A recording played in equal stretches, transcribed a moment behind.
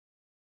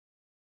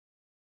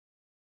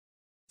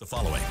The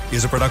following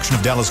is a production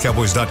of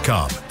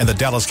DallasCowboys.com and the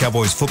Dallas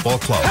Cowboys Football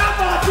Club. How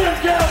about them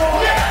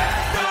Cowboys?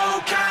 Yeah!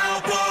 Go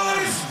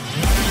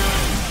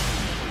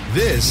Cowboys!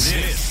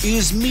 This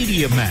is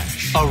Media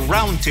Mash, a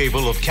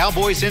roundtable of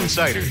Cowboys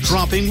insiders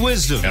dropping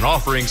wisdom and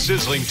offering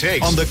sizzling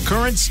takes on the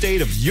current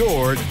state of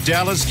your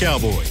Dallas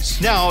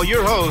Cowboys. Now,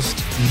 your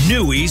host,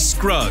 Newy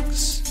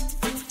Scruggs.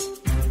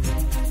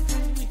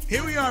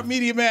 Here we are,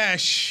 Media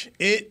Mash.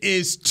 It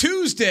is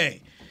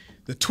Tuesday,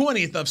 the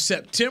 20th of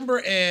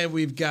September, and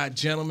we've got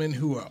gentlemen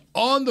who are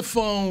on the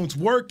phones,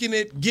 working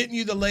it, getting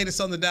you the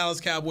latest on the Dallas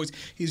Cowboys.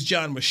 He's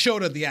John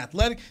Machota, The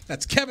Athletic.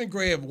 That's Kevin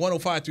Gray of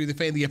 105.3 The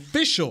Fan, the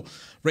official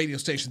radio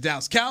station of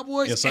Dallas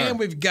Cowboys. Yes, sir. And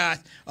we've got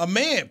a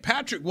man,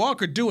 Patrick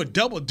Walker, doing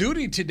double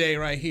duty today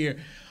right here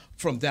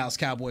from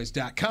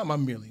DallasCowboys.com.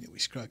 I'm merely Newy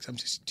Scruggs. I'm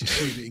just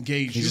here to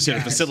engage you He's just here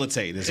to guys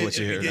facilitate is what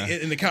you're here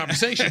in the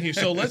conversation here.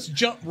 So let's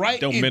jump right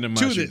Don't into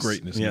minimize your this.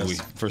 greatness, Yes, Newy.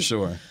 for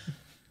sure.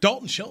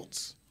 Dalton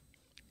Schultz.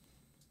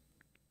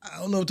 I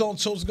don't know if Dalton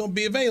Schultz is going to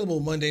be available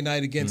Monday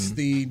night against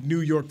the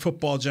New York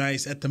Football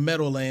Giants at the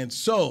Meadowlands.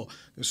 So,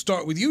 let's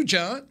start with you,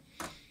 John.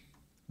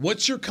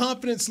 What's your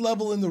confidence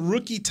level in the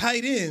rookie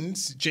tight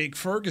ends, Jake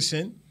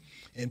Ferguson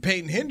and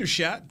Peyton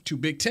Hendershot, two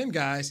Big Ten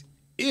guys,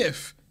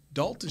 if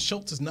Dalton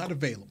Schultz is not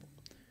available?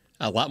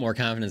 A lot more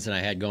confidence than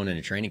I had going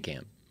into training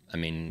camp. I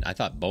mean, I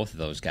thought both of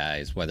those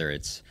guys, whether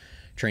it's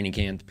training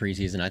camp,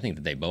 preseason, I think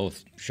that they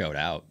both showed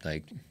out.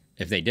 Like,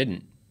 if they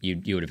didn't,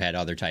 you would have had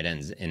other tight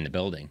ends in the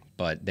building.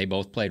 But they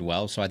both played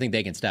well, so I think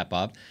they can step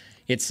up.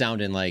 It's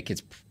sounding like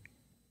it's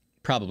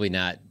probably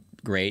not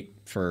great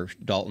for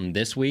Dalton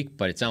this week,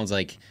 but it sounds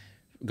like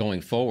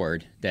going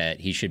forward that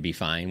he should be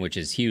fine, which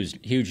is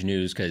huge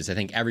news because I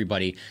think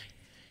everybody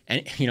 –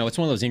 and, you know, it's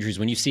one of those injuries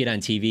when you see it on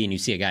TV and you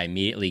see a guy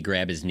immediately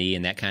grab his knee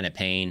in that kind of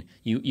pain,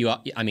 you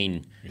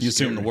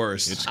assume the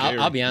worst.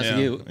 I'll be honest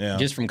with you, Yeah.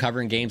 just from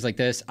covering games like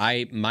this,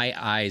 my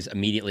eyes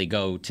immediately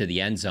go to the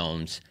end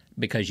zones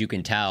because you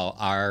can tell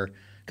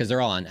because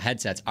they're all on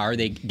headsets, are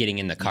they getting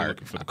in the cart?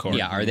 Looking for the cart.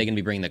 Yeah, are they going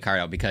to be bringing the cart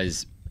out?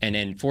 And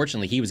then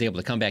fortunately, he was able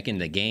to come back into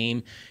the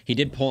game. He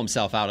did pull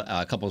himself out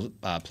a couple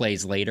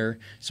plays later,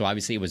 so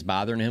obviously it was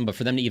bothering him. But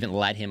for them to even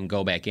let him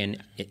go back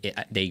in,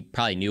 they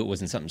probably knew it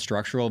wasn't something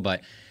structural.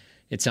 But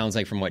it sounds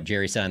like from what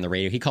Jerry said on the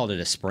radio, he called it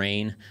a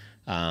sprain.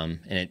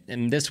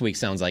 And this week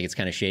sounds like it's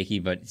kind of shaky,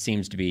 but it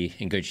seems to be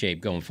in good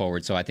shape going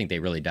forward. So I think they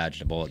really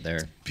dodged a bullet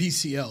there.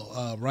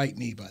 PCL, right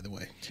knee, by the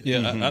way.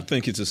 Yeah, I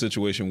think it's a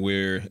situation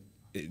where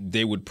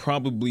they would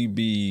probably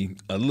be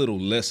a little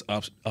less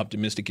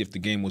optimistic if the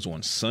game was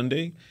on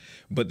Sunday.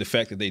 But the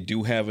fact that they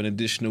do have an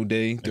additional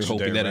day, they're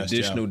hoping that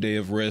additional day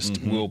of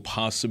rest will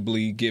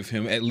possibly give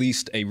him at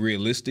least a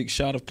realistic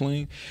shot of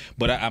playing.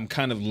 But I'm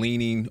kind of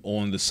leaning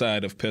on the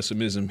side of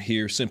pessimism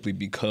here simply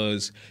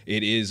because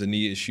it is a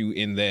knee issue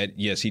in that,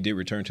 yes, he did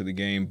return to the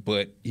game,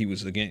 but he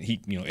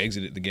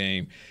exited the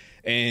game.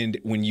 And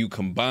when you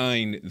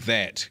combine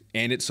that,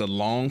 and it's a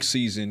long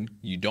season,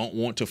 you don't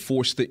want to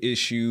force the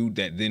issue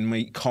that then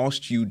may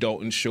cost you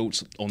Dalton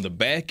Schultz on the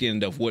back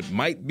end of what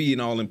might be an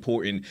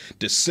all-important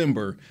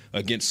December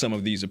against some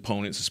of these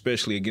opponents,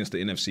 especially against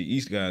the NFC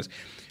East guys.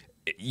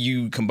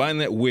 You combine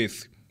that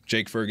with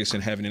Jake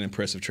Ferguson having an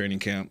impressive training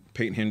camp,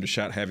 Peyton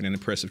Hendershot having an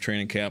impressive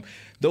training camp.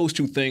 Those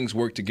two things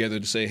work together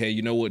to say, hey,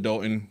 you know what,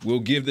 Dalton,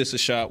 we'll give this a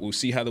shot. We'll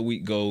see how the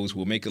week goes.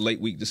 We'll make a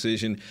late week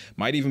decision.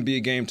 Might even be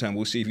a game time.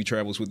 We'll see if he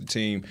travels with the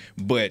team.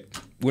 But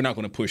we're not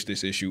going to push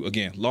this issue.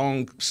 Again,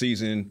 long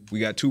season. We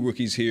got two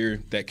rookies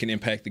here that can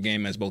impact the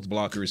game as both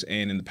blockers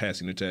and in the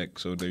passing attack.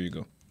 So there you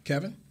go.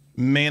 Kevin?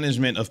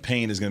 Management of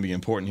pain is going to be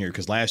important here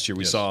because last year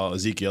we saw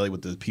Ezekiel Elliott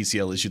with the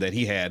PCL issue that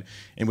he had,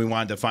 and we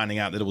wound up finding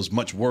out that it was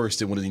much worse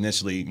than what it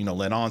initially,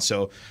 led on.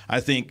 So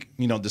I think,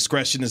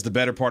 discretion is the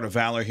better part of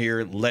valor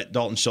here. Let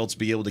Dalton Schultz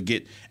be able to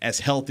get as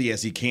healthy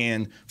as he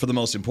can for the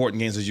most important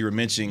games, as you were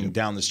mentioning,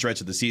 down the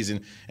stretch of the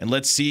season. And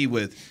let's see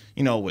what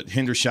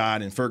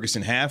Hendershot and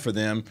Ferguson have for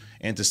them,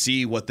 and to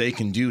see what they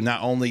can do,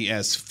 not only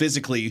as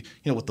physically,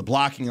 with the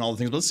blocking and all the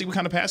things, but let's see what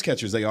kind of pass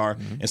catchers they are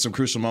in some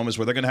crucial moments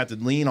where they're going to have to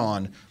lean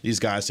on these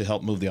guys to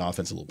help move the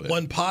offense a little bit.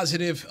 One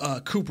positive,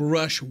 Cooper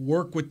Rush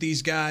worked with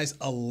these guys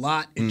a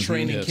lot in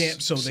training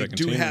camp, so they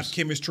do have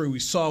chemistry. We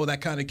saw that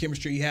kind of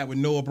chemistry he had with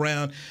Noah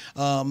Brown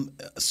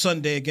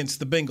Sunday against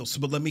the Bengals.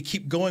 But let me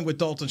keep going with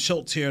Dalton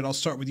Schultz here, and I'll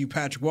start with you,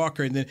 Patrick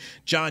Walker, and then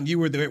John, you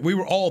were there. We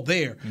were all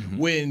there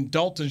when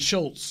Dalton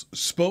Schultz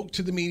spoke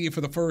to the media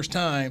for the first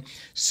time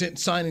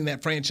since signing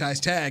that franchise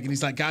tag, and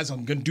he's like, guys,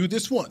 I'm going to do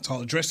this once.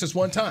 I'll address this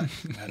one time.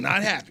 I'm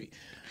not happy.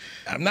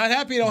 I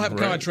don't have a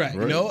contract.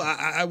 Right.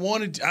 I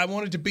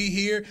wanted to be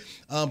here,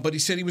 but he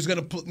said he was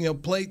going to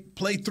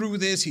play through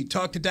this. He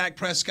talked to Dak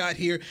Prescott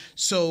here.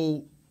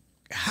 So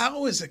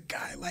how is a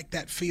guy like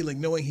that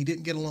feeling, knowing he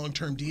didn't get a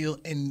long-term deal,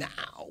 and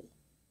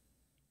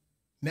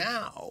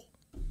now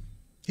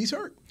he's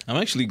hurt? I'm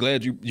actually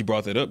glad you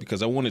brought that up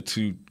because I wanted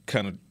to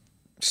kind of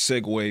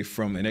segue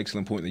from an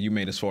excellent point that you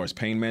made as far as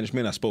pain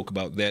management. I spoke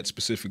about that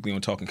specifically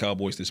on Talking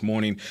Cowboys this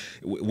morning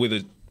with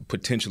a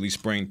potentially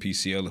sprained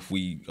PCL if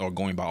we are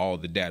going by all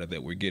the data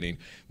that we're getting.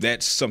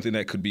 That's something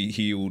that could be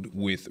healed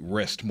with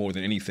rest more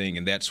than anything,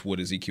 and that's what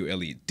Ezekiel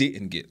Elliott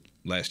didn't get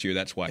last year.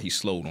 That's why he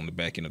slowed on the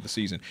back end of the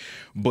season.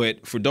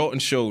 But for Dalton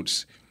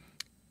Schultz,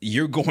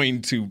 you're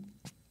going to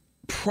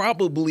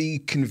probably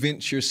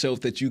convince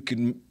yourself that you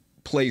can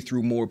play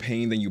through more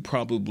pain than you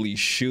probably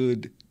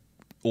should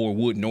or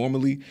would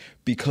normally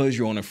because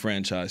you're on a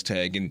franchise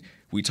tag. And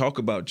we talk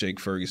about Jake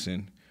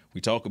Ferguson. We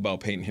talk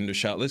about Peyton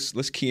Hendershot.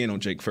 Let's key in on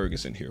Jake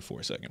Ferguson here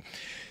for a second.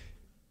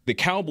 The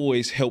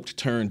Cowboys helped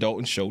turn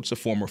Dalton Schultz, a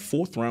former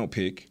fourth-round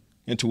pick,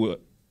 into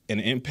an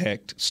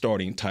impact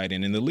starting tight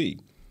end in the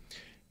league.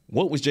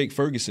 What was Jake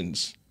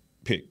Ferguson's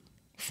pick?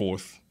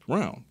 Fourth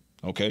round,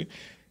 okay?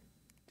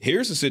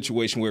 Here's a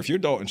situation where if you're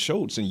Dalton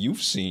Schultz and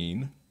you've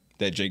seen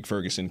that Jake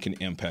Ferguson can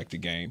impact the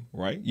game,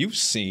 right? You've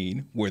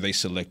seen where they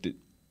selected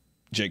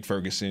Jake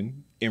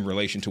Ferguson in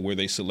relation to where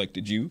they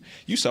selected you.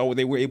 You saw what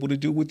they were able to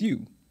do with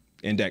you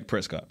and Dak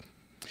Prescott.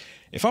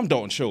 If I'm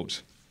Dalton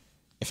Schultz,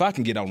 if I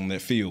can get out on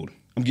that field,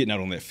 I'm getting out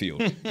on that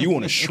field. You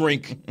want to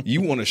shrink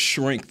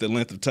the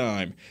length of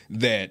time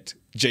that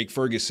Jake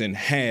Ferguson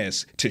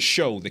has to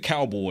show the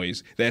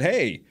Cowboys that,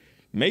 hey,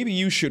 maybe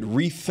you should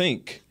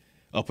rethink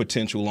a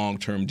potential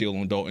long-term deal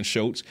on Dalton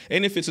Schultz.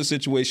 And if it's a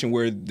situation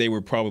where they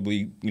were but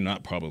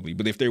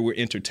if they were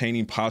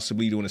entertaining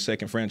possibly doing a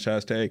second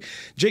franchise tag,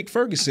 Jake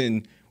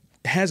Ferguson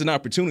has an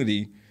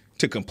opportunity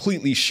to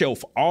completely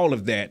shelf all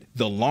of that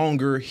the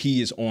longer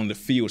he is on the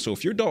field. So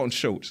if you're Dalton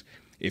Schultz,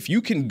 if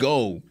you can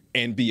go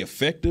and be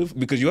effective,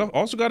 because you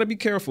also got to be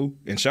careful,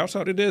 and shouts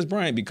out to Dez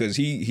Bryant because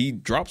he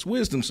drops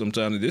wisdom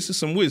sometimes, and this is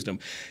some wisdom.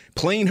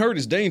 Playing hurt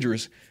is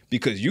dangerous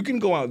because you can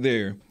go out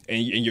there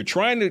and you're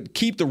trying to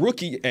keep the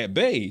rookie at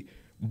bay,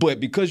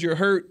 but because you're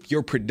hurt,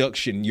 your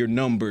production, your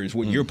numbers,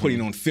 what you're putting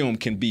on film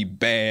can be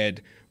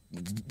bad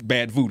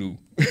voodoo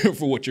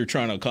for what you're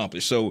trying to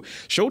accomplish. So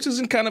Schultz is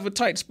in kind of a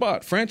tight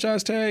spot.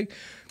 Franchise tag,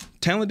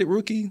 talented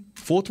rookie,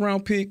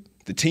 fourth-round pick.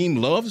 The team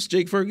loves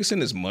Jake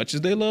Ferguson as much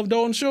as they love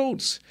Dalton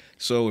Schultz.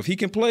 So if he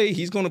can play,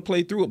 he's going to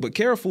play through it. But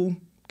careful.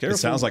 It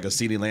sounds like a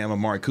CeeDee Lamb,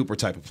 Amari Cooper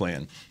type of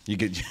plan. You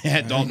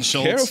had Dalton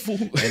Schultz,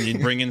 and you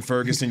bring in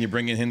Ferguson, you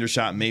bring in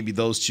Hendershot. Maybe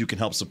those two can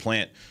help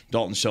supplant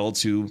Dalton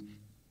Schultz, who,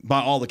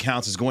 by all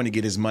accounts, is going to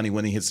get his money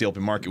when he hits the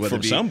open market, whether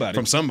it be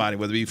from somebody,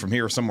 whether it be from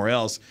here or somewhere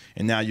else.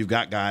 And now you've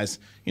got guys,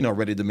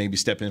 ready to maybe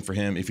step in for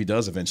him if he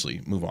does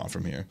eventually move on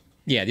from here.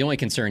 Yeah, the only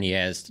concern he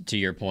has, to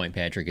your point,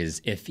 Patrick,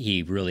 is if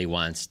he really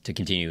wants to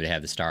continue to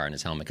have the star on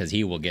his helmet, because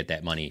he will get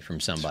that money from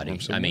somebody.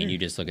 I mean, you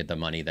just look at the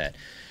money that,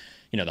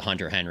 the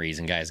Hunter Henrys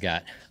and guys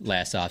got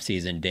last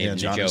offseason, David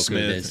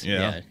Njoku.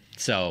 Yeah.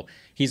 So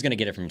he's going to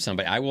get it from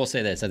somebody. I will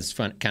say this, that's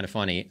kind of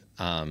funny.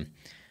 I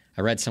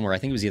read somewhere, I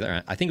think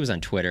it was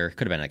on Twitter,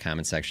 could have been in the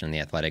comment section in The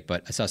Athletic,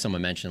 but I saw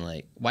someone mention,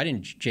 why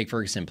didn't Jake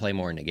Ferguson play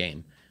more in the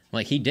game?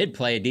 He did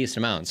play a decent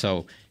amount.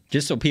 So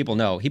just so people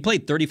know, he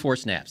played 34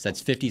 snaps.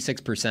 That's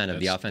 56% of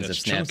the offensive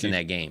snaps in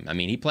that game. I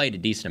mean, he played a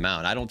decent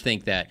amount. I don't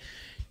think that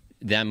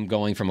them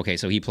going from,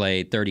 so he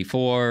played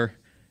 34,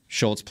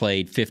 Schultz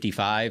played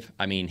 55.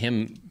 I mean,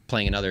 him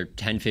playing another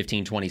 10,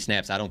 15, 20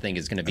 snaps, I don't think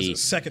is going to be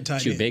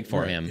too big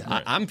for him.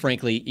 Yeah. I'm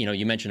frankly,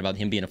 you mentioned about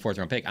him being a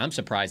fourth-round pick. I'm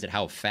surprised at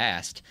how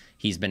fast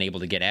he's been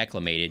able to get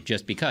acclimated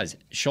just because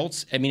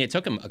Schultz, it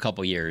took him a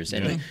couple years.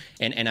 And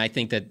I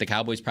think that the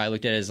Cowboys probably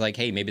looked at it as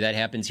hey, maybe that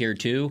happens here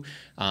too.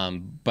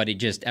 But it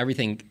just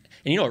everything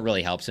 – and what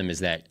really helps him is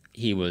that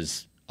he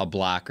was a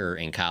blocker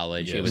in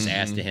college. It was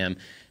asked to him.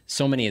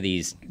 So many of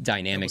these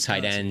dynamic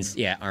tight ends,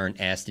 aren't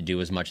asked to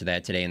do as much of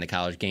that today in the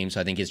college game. So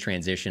I think his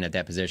transition at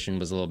that position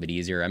was a little bit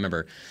easier. I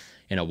remember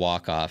in a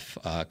walk-off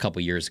a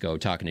couple years ago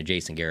talking to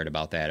Jason Garrett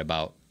about that,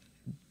 about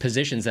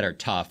positions that are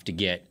tough to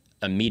get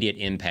immediate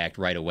impact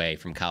right away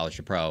from college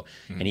to pro.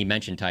 And he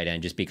mentioned tight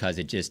end just because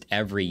it just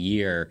every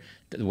year,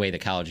 the way the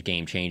college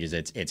game changes,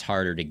 it's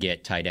harder to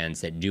get tight ends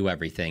that do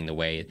everything the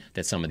way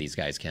that some of these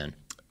guys can.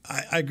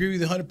 I agree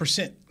with you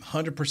 100%.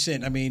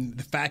 100%. I mean,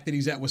 the fact that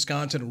he's at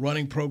Wisconsin, a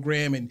running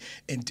program, and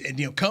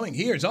coming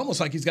here, it's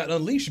almost like he's got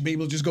unleashed to be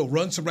able to just go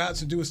run some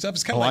routes and do his stuff.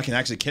 It's kind of I can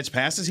actually catch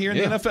passes here in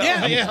the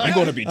NFL? I'm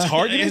going to be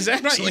targeted?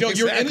 Exactly. Right.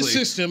 You're in a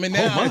system, and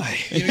now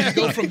you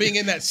go from being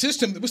in that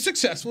system that was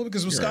successful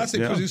because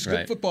Wisconsin produced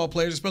good football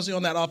players, especially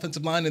on that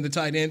offensive line and the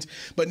tight ends.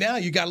 But now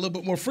you got a little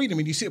bit more freedom,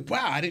 and you see,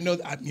 wow, I didn't know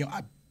that.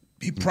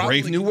 He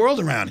probably brave new world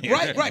around here.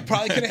 Right.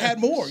 Probably could have had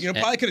more.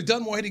 Probably could have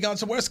done more had he gone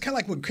somewhere. It's kind of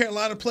like when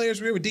Carolina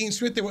players were with Dean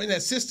Smith. They were in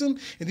that system,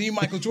 and then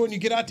Michael Jordan. You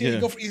get out there,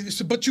 and you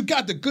go but you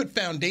got the good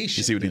foundation.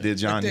 You see what he did,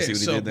 John? You see what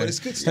he did there? But it's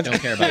good stuff. Don't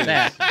care about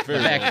that.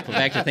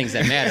 Back to things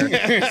that matter.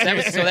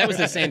 That was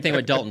the same thing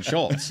with Dalton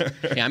Schultz. I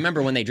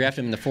remember when they drafted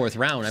him in the fourth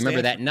round. I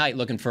remember that night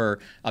looking for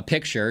a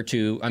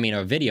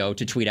video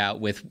to tweet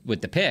out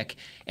with the pick,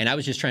 and I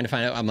was just trying to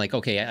find out. I'm like,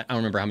 okay, I don't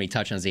remember how many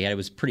touchdowns he had. It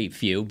was pretty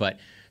few, but.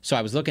 So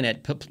I was looking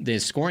at the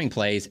scoring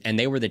plays, and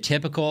they were the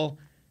typical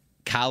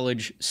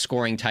college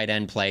scoring tight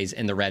end plays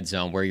in the red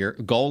zone where your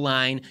goal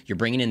line, you're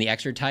bringing in the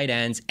extra tight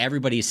ends,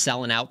 everybody's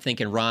selling out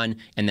thinking run,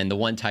 and then the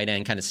one tight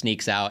end kind of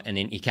sneaks out and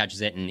then he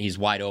catches it and he's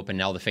wide open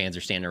and all the fans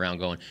are standing around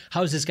going,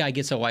 how does this guy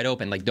get so wide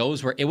open? Like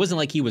those were, it wasn't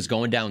like he was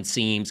going down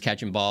seams,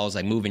 catching balls,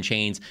 like moving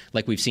chains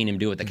like we've seen him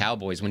do with the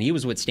Cowboys. When he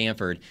was with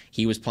Stanford,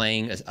 he was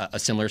playing a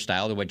similar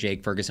style to what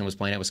Jake Ferguson was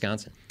playing at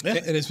Wisconsin. Yeah,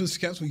 and it's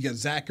Wisconsin. You got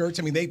Zach Ertz.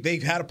 I mean,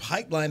 they've had a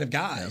pipeline of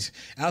guys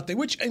out there,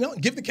 which,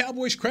 give the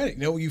Cowboys credit.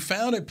 You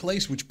found a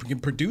place which can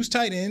produce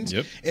tight ends.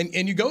 Yep.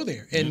 And you go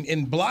there.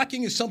 And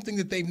blocking is something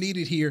that they've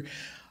needed here.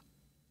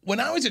 When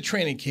I was at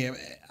training camp,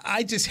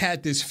 I just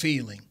had this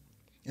feeling,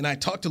 and I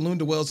talked to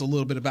Lunda Wells a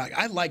little bit about it.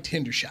 I liked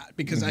Hendershot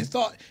because I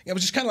thought I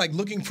was just kind of like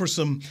looking for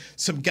some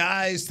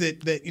guys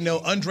that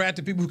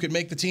undrafted people who could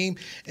make the team.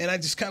 And I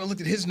just kind of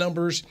looked at his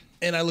numbers,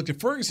 and I looked at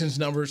Ferguson's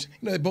numbers.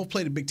 They both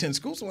played at Big Ten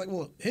schools. So I'm like,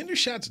 well,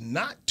 Hendershot's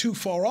not too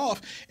far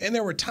off. And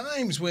there were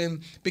times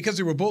when, because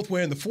they were both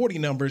wearing the 40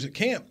 numbers at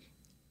camp,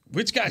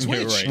 which guy's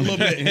which right. a little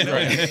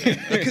bit,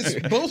 because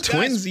both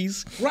guys,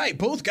 twinsies, right?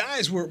 Both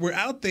guys were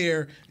out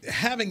there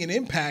having an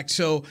impact.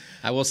 So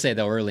I will say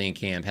though, early in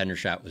camp,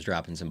 Hendershot was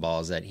dropping some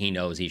balls that he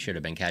knows he should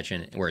have been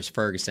catching, whereas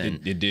Ferguson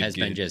has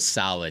been just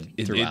solid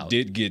throughout. It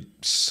did get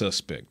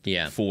suspect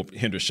for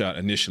Hendershot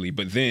initially,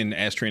 but then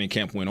as training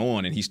camp went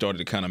on and he started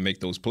to kind of make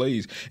those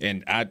plays,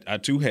 and I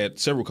too had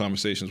several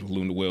conversations with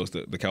Lunda Wells,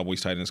 the Cowboys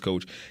tight ends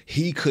coach.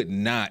 He could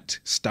not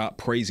stop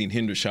praising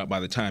Hendershot by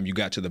the time you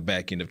got to the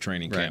back end of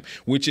training camp,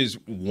 which is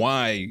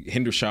why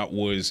Hendershot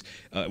was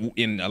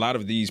in a lot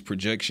of these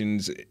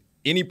projections.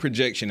 Any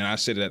projection, and I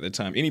said it at the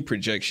time, any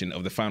projection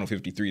of the final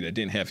 53 that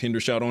didn't have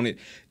Hendershot on it,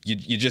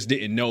 you just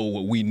didn't know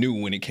what we knew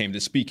when it came to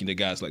speaking to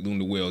guys like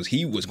Lunda Wells.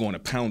 He was going to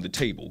pound the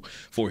table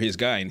for his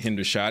guy in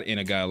Hendershot and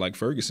a guy like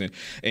Ferguson.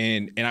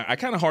 And I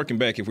kind of harken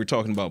back, if we're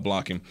talking about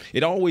blocking,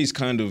 it always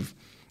kind of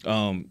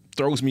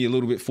throws me a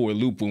little bit for a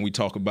loop when we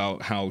talk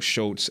about how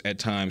Schultz at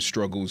times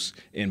struggles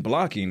in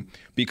blocking,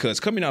 because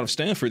coming out of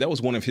Stanford, that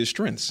was one of his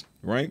strengths,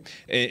 right?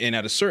 And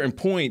at a certain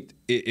point,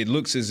 it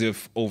looks as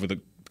if over the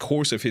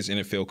course of his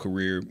NFL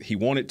career, he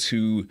wanted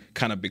to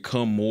kind of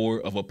become more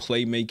of a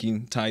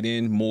playmaking tight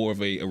end, more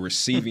of a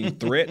receiving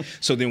threat.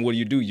 So then what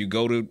do? You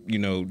go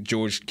to,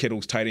 George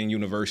Kittle's tight end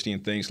university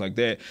and things like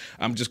that.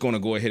 I'm just going to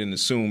go ahead and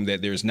assume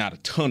that there's not a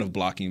ton of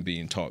blocking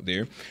being taught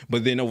there.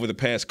 But then over the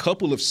past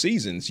couple of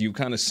seasons, you've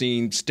kind of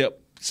seen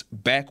steps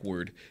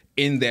backward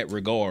in that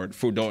regard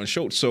for Dalton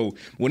Schultz. So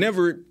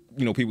whenever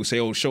people say,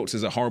 oh, Schultz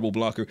is a horrible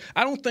blocker,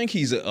 I don't think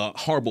he's a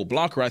horrible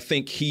blocker. I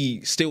think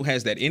he still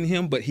has that in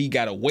him, but he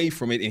got away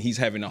from it, and he's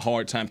having a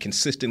hard time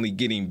consistently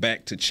getting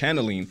back to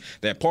channeling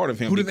that part of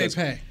him. Who do they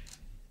pay?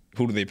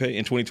 Who do they pay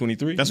in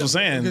 2023? That's what I'm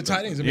saying. The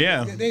tight ends.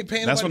 They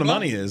paying. That's where the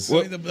money is.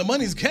 Well, the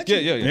money's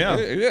catching.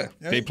 Yeah.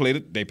 They pay the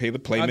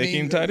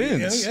playmaking tight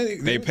ends.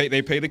 They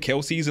pay the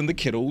Kelceys and the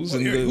Kittles.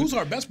 Who's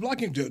our best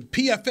blocking?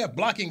 PFF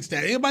blocking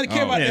stat. Anybody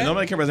care about that?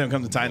 Nobody cares about them when it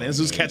comes to tight ends.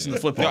 Who's catching the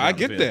football? I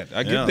get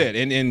that.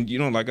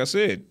 And like I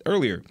said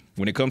earlier,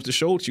 when it comes to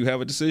Schultz, you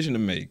have a decision to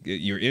make.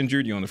 You're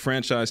injured. You're on the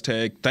franchise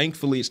tag.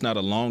 Thankfully, it's not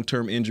a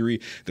long-term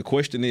injury. The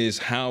question is,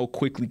 how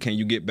quickly can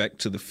you get back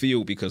to the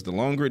field? Because the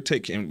longer it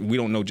takes, and we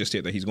don't know just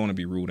yet that he's going to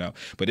be ruled out,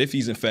 but if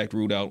he's in fact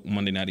ruled out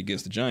Monday night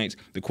against the Giants,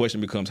 the question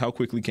becomes, how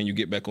quickly can you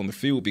get back on the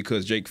field?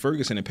 Because Jake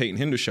Ferguson and Peyton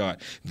Hendershot,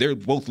 they're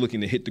both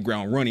looking to hit the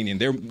ground running, and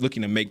they're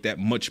looking to make that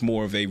much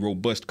more of a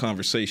robust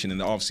conversation in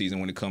the offseason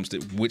when it comes to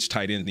which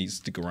tight end needs to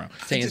stick around.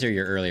 To answer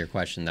your earlier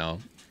question, though,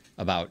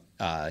 about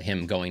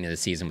him going into the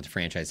season with the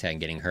franchise tag and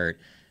getting hurt.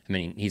 I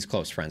mean, he's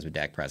close friends with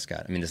Dak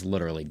Prescott. I mean, this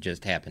literally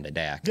just happened to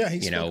Dak. Yeah,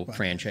 he's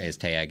franchise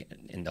tag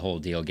and the whole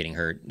deal getting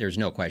hurt. There's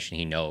no question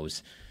he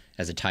knows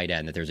as a tight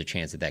end that there's a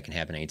chance that can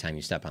happen anytime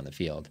you step on the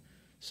field.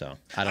 So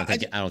I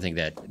don't think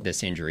that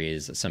this injury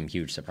is some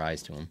huge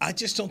surprise to him. I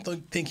just don't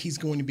think he's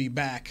going to be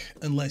back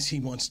unless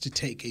he wants to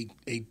take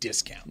a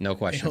discount. No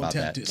question about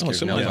that. Someone's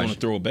going to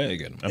throw a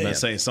bag at him. I'm going to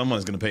say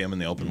someone's going to pay him in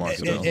the open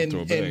market.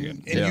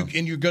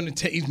 And you're going to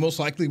take. He most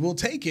likely will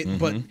take it.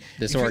 But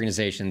this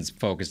organization's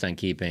focused on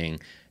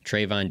keeping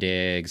Trayvon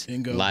Diggs,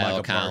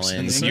 Lyle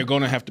Collins. And you're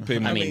going to have to pay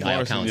Micah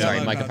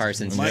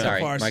Parsons.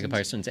 Micah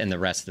Parsons, and the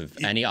rest of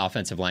any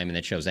offensive lineman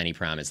that shows any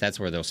promise. That's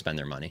where they'll spend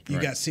their money.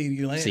 You got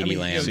CeeDee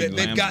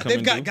Lamb.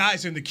 They've got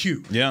guys in the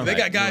queue. Yeah, they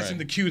got guys in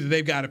the queue that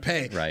they've got to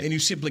pay, and you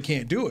simply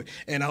can't do it.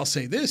 And I'll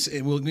say this,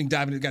 and we'll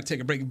dive into. Got to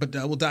take a break, but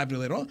we'll dive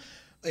into it later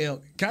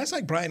on. Guys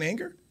like Brian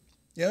Anger.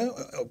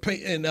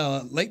 And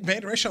Leighton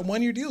Vander Esch on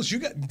one-year deals.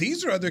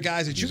 These are other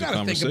guys that you got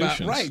to think about.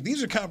 Right,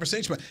 these are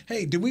conversations about,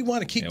 hey, do we want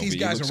to keep these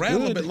guys around a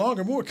little bit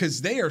longer, more?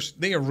 Because they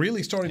are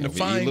really starting to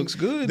find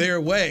their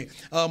way.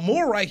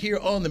 More right here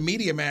on the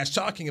Media Mash,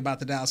 talking about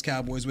the Dallas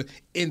Cowboys with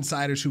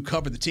insiders who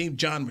cover the team.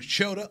 John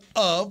Machota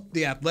of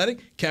The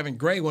Athletic, Kevin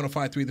Gray,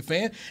 105.3 The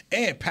Fan,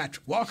 and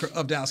Patrick Walker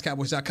of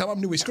DallasCowboys.com.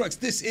 I'm Newey Scruggs.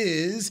 This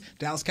is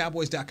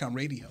DallasCowboys.com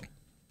radio.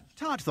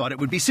 Todd thought it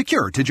would be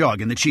secure to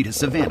jog in the cheetah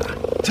savanna.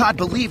 Todd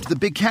believed the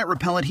big cat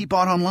repellent he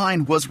bought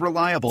online was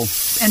reliable.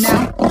 And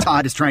now,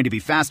 Todd is trying to be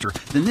faster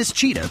than this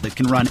cheetah that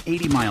can run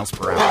 80 miles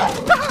per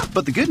hour.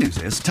 But the good news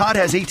is Todd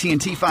has AT&T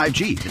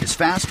 5G that is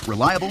fast,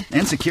 reliable,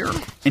 and secure.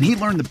 And he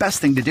learned the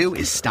best thing to do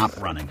is stop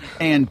running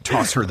and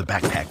toss her the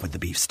backpack with the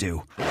beef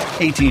stew.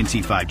 AT&T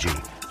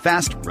 5G.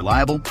 Fast,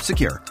 reliable,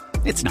 secure.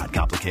 It's not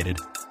complicated.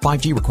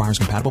 5G requires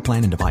compatible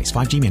plan and device.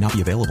 5G may not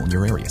be available in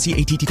your area. See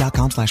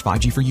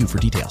att.com/5G for you for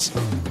details.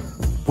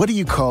 What do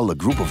you call a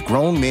group of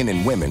grown men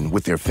and women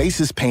with their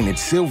faces painted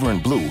silver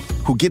and blue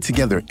who get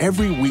together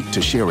every week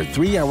to share a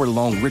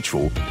 3-hour-long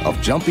ritual of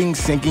jumping,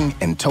 singing,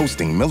 and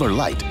toasting Miller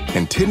Lite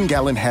in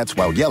 10-gallon hats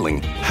while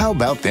yelling, "How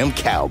about them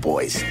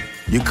Cowboys?"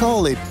 You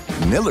call it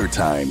Miller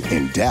Time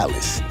in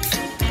Dallas.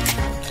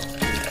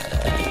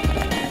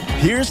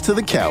 Here's to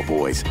the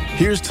Cowboys.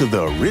 Here's to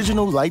the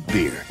original light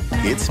beer.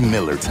 It's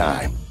Miller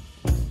Time.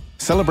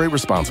 Celebrate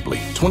responsibly.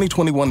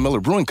 2021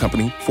 Miller Brewing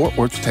Company, Fort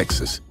Worth,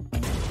 Texas.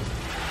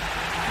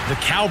 The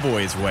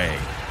Cowboys way,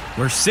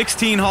 where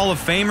 16 Hall of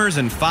Famers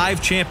and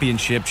 5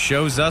 championships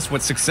shows us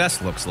what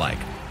success looks like.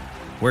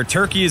 Where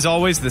turkey is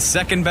always the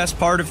second best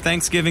part of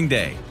Thanksgiving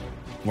Day.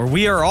 Where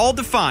we are all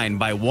defined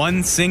by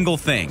one single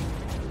thing,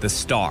 the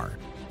star.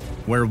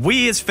 Where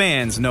we as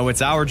fans know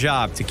it's our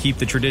job to keep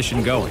the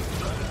tradition going.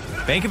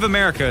 Bank of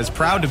America is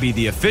proud to be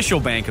the official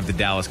bank of the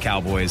Dallas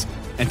Cowboys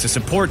and to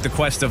support the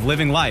quest of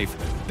living life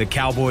the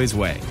Cowboys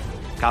way.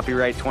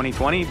 Copyright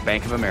 2020,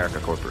 Bank of America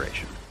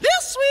Corporation.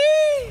 This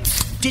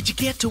sweet! Did you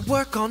get to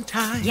work on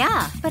time?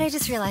 Yeah, but I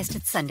just realized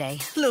it's Sunday.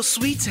 Little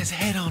Sweet says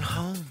head on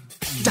home.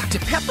 Dr.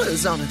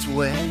 Pepper's on its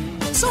way.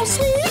 So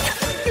sweet,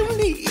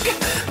 unique.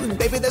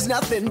 Baby, there's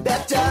nothing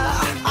better.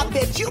 I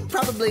bet you've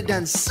probably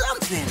done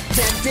something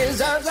that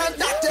deserves a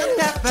Dr.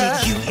 Pepper.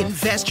 Did you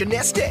invest your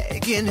nest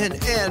egg in an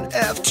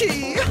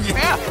NFT?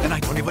 Yeah, and I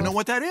don't even know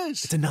what that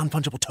is. It's a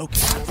non-fungible token.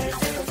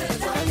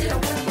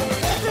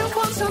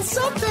 Everyone's done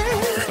something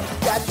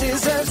that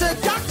deserves a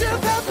Dr.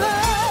 Pepper.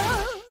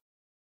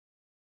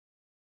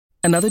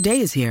 Another day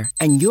is here,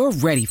 and you're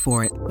ready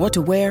for it. What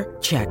to wear?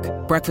 Check.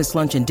 Breakfast,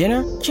 lunch, and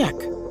dinner? Check.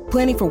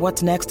 Planning for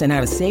what's next and how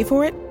to save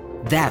for it?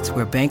 That's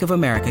where Bank of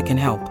America can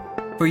help.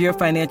 For your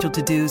financial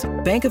to-dos,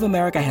 Bank of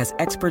America has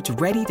experts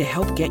ready to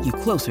help get you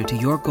closer to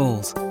your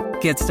goals.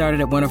 Get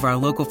started at one of our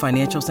local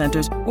financial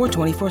centers or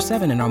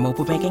 24/7 in our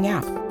mobile banking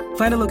app.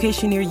 Find a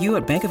location near you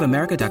at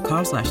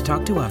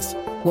bankofamerica.com/talktous.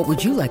 What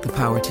would you like the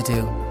power to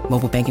do?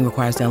 Mobile banking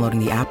requires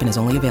downloading the app and is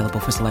only available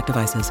for select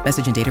devices.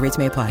 Message and data rates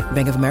may apply.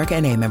 Bank of America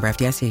NA, member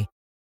FDIC.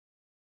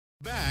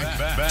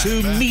 Back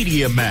to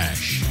Media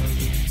Mash.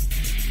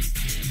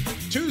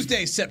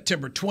 Tuesday,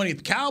 September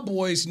 20th.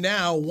 Cowboys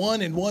now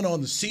 1-1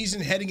 on the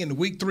season, heading into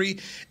Week 3.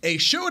 A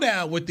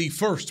showdown with the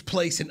first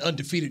place and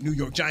undefeated New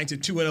York Giants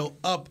at 2-0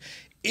 up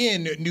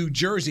in New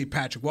Jersey.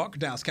 Patrick Walker,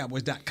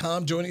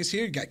 DallasCowboys.com, joining us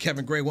here. You got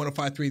Kevin Gray,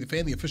 105.3 The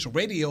Fan, the official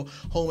radio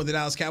home of the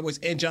Dallas Cowboys,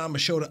 and John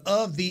Machota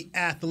of The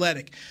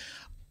Athletic.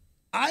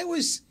 I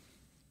was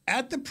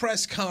at the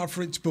press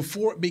conference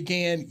before it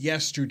began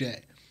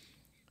yesterday.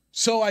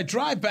 So I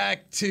drive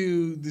back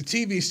to the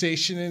TV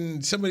station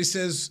and somebody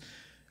says,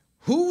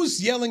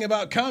 "Who's yelling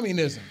about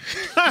communism?"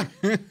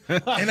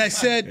 And I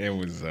said, it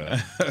was,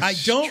 I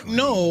don't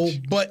know,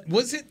 but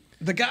was it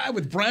the guy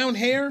with brown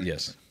hair?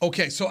 Yes.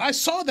 Okay, so I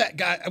saw that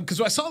guy,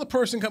 because I saw the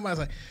person come by, I was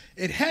like,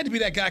 it had to be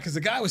that guy, because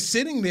the guy was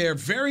sitting there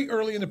very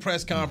early in the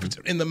press conference,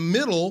 in the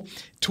middle,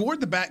 toward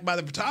the back by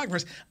the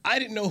photographers. I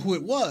didn't know who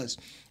it was.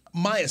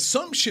 My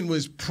assumption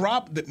was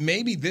that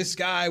maybe this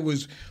guy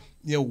was,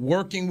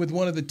 working with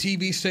one of the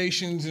TV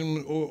stations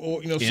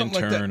or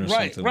something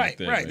like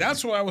that. Right.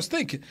 That's what I was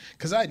thinking,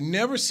 because I'd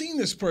never seen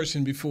this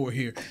person before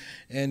here.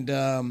 And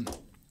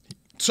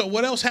so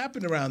what else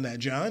happened around that,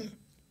 John?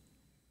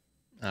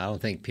 I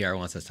don't think PR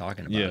wants us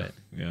talking about it.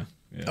 Yeah.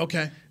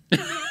 Okay.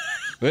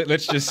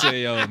 Let's just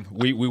say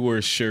we were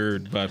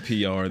assured by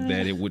PR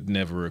that it would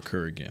never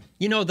occur again.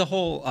 The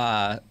whole,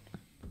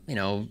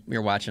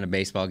 you're watching a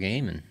baseball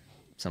game and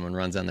someone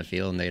runs on the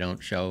field and they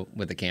don't show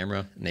with the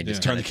camera and they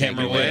just turn the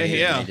camera away.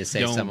 Yeah, they just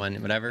say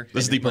someone whatever.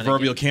 This is the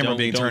proverbial camera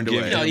being turned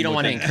away. No, you don't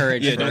want to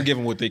encourage. Don't give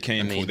them what they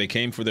came for. They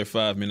came for their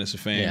 5 minutes of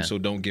fame, so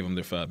don't give them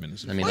their 5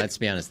 minutes. Let's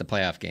be honest. The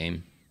playoff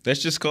game. That's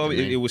just called.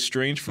 It was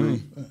strange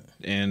fruit,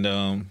 and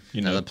the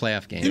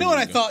playoff game. You know what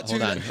I thought too?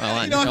 Hold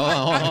on.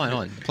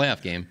 The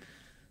playoff game.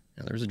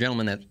 There was a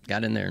gentleman that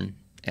got in there and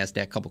asked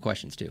that couple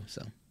questions too.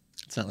 So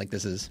it's not like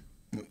this is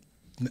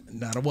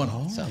not a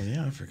one-off. Oh,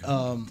 yeah, I forgot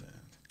about that.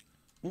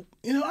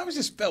 I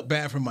just felt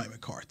bad for Mike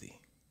McCarthy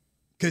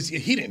because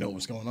he didn't know what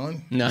was going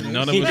on. None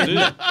of us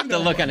did. The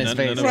look on his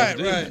face.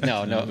 Right.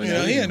 No.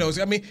 He didn't know.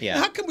 I mean,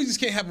 how come we just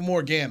can't have a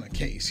Morgana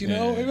case?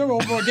 Remember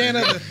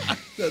Morgana,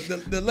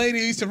 the lady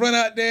who used to run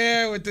out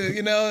there with the,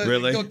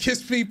 really? Go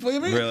kiss people.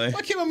 Really?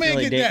 Why can't a man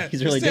get that?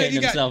 He's really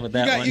dating himself with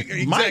that one.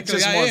 Exactly, Mike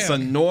just wants a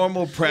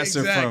normal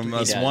presser from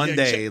us one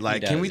day.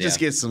 Can we just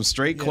get some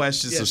straight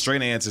questions, some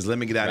straight answers? Let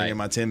me get out of here in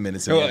my 10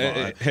 minutes.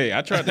 Hey,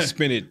 I tried to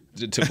spin it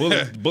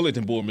to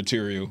bulletin board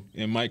material,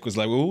 and Mike was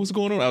like, "Well, what's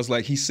going on?" I was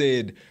like, "He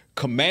said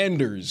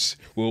Commanders."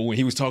 Well, when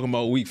he was talking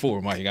about Week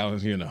 4, Mike, I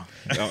was, that would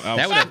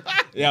have.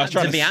 Yeah, I was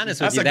trying to be honest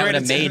with you, that would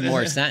have made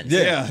more sense.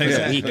 Yeah,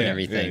 exactly. Week and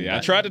everything. Yeah. I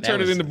tried to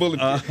turn it into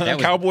bulletin.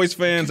 Cowboys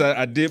fans,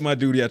 I did my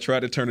duty. I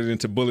tried to turn it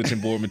into bulletin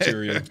board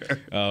material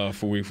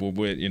for Week 4,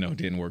 but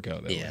didn't work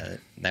out that way.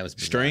 That was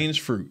bizarre.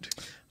 Strange fruit.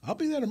 I'll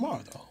be there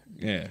tomorrow, though.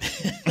 Yeah.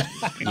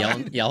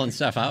 yelling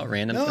stuff out,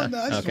 random stuff? No,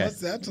 I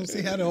just want to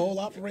see how the whole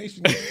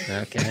operation goes.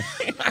 Okay.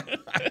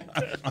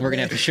 We're going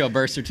to have to show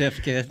birth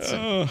certificates.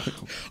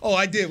 Oh,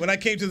 I did. When I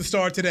came to the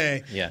Star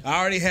today, I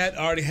already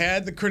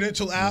had the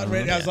credential out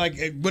ready. I was like,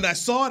 when I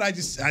saw it, I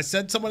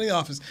said to somebody in the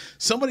office,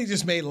 somebody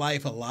just made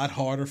life a lot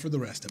harder for the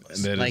rest of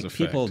us. Like,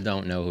 people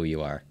don't know who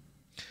you are.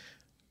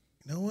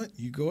 You know what?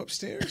 You go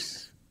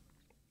upstairs.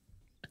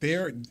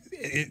 And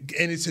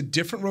it's a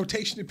different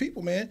rotation of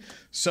people, man.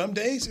 Some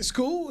days it's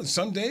cool, and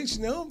some days,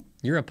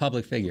 You're a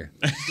public figure.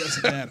 It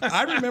doesn't matter.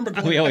 I remember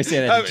going. We always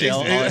say that to Chill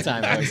all the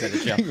time. I always say that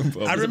to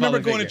Chill. I remember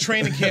going to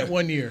training camp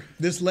one year.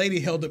 This lady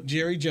held up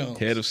Jerry Jones,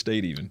 head of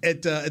state, even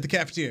at the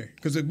cafeteria,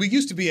 because we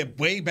used to be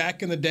way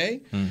back in the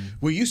day. Mm-hmm.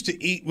 We used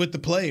to eat with the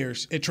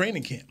players at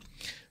training camp.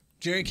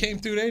 Jerry came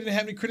through there, didn't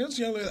have any credentials.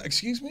 Like,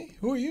 excuse me,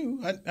 who are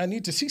you? I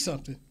need to see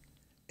something.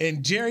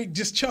 And Jerry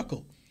just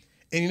chuckled,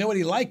 and you know what?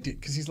 He liked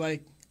it because he's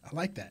like, I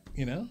like that,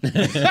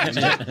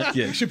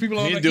 Make sure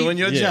people You're doing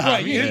your job.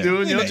 Right, You're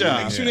doing your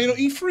job. Make sure they don't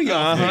eat free.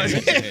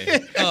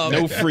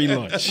 No free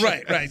lunch.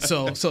 Right.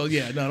 So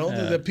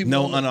the people.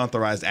 No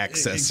unauthorized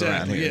access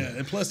around here. Yeah,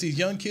 and plus these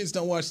young kids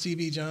don't watch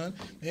TV, John.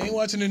 They ain't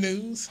watching the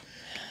news.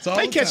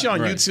 They catch you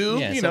on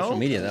YouTube, social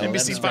media, though.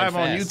 NBC5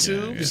 on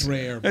YouTube. It's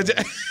rare. It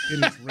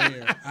is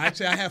rare.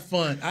 Actually, I have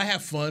fun. I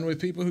have fun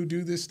with people who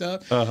do this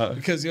stuff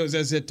because it was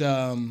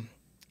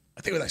I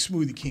think it was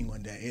like Smoothie King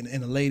one day,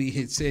 and a lady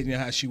had said,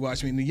 how she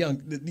watched me, and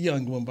the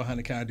young woman behind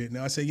the counter didn't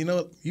know. I said,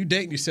 you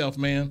dating yourself,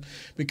 man,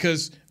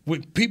 because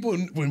when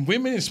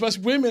women,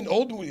 especially women,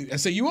 older, I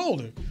say you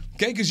older,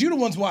 okay, because you're the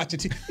ones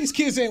watching. These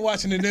kids ain't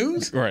watching the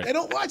news. Right. They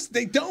don't watch.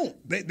 They don't.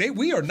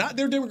 We are not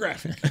their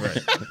demographic. Right.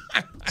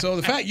 So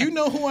the fact you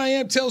know who I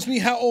am tells me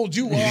how old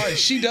you are, and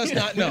she does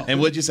not know. And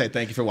what'd you say?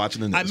 Thank you for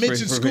watching the news. I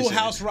mentioned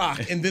Schoolhouse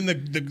Rock, and then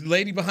the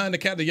lady behind the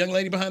counter, the young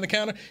lady behind the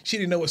counter, she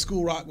didn't know what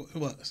School Rock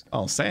was.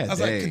 Oh, sad. I was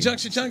like,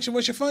 Conjunction Junction,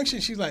 what's your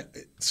function? She's like,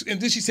 and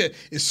then she said,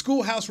 is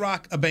Schoolhouse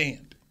Rock a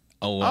band?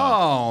 Oh,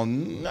 wow. Oh,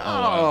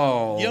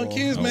 no. Young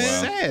kids,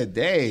 man. Wow. Sad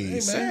day. Hey,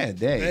 sad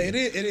day. Hey,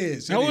 it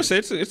is. I would say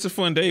it's a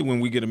fun day when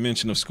we get a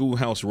mention of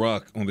Schoolhouse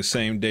Rock on the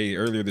same day.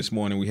 Earlier this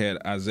morning, we had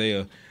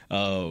Isaiah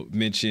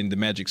mention the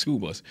Magic School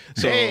Bus.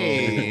 So,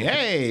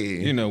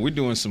 hey. We're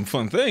doing some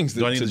fun things.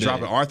 Do I need to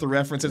drop an Arthur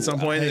reference at some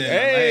point?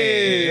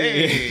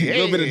 Hey. A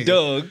little bit of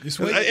Doug.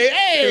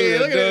 Hey,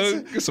 look at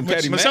this. Get some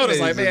Patty Mayonnaise. Michelle's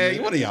like,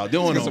 man, what are y'all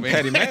doing over some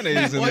Patty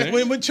Mayonnaise in there.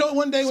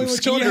 One day when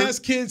Choda has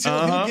kids,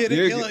 he'll get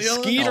it.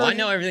 Skeeter. I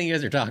know everything you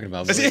guys are talking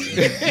about. I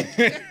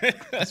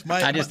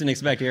just didn't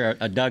expect to hear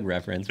a Doug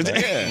reference. But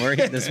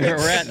this is where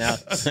we're at now.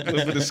 A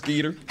little bit of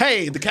Skeeter.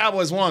 Hey, the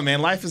Cowboys won,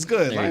 man. Life is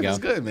good. Life is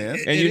good, man.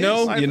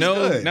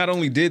 And not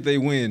only did they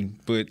win,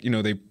 but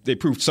they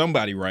proved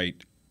somebody right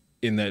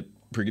in that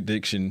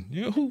prediction.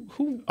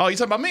 Who? Oh, you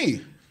talking about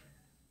me?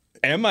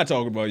 Am I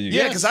talking about you?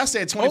 Yeah, because I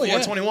said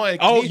 24-21.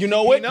 Oh, you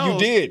know what? You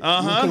did.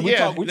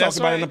 We talked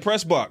about it in the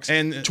press box.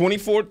 And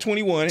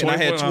 24-21, and I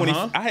had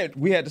 20.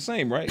 We had the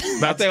same, right?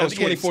 I think it was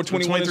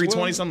 24-21,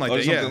 23-20, something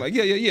like that.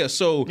 Yeah.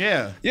 So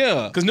yeah.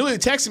 Because Newly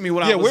texted me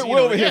when I was. We're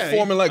over here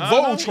forming like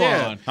Voltron.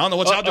 Yeah. I don't know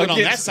what y'all doing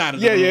on that side of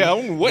the room. Yeah. I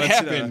don't know what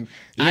happened.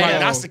 I'll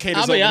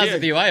be honest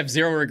with you. I have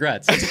zero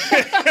regrets.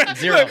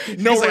 Zero.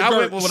 No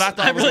regrets.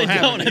 I really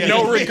don't.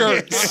 No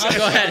regrets.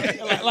 Go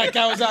ahead. Like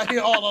I was out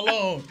here all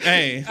alone.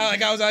 Hey.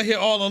 Like I was out here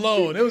all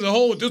alone. There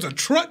was a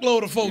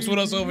truckload of folks with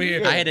us over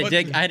here. I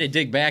had to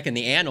dig back in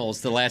the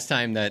annals the last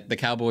time that the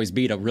Cowboys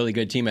beat a really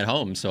good team at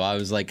home. So I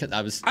was like,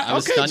 I was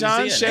stunned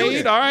John, to see it.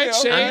 Shade. All right,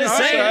 Shade. I'm just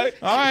saying.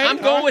 All right. I'm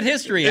going with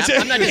history.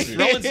 I'm not just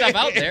throwing stuff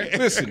out there.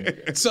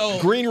 Listen. So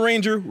Green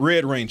Ranger,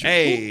 Red Ranger.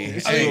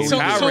 Hey.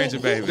 Power Ranger,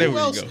 baby. There we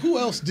go. Who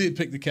else did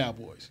pick the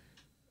Cowboys?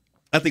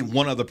 I think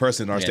one other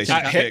person in our station.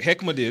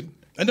 Heckma did.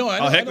 I know.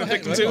 Heckma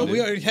picked him too.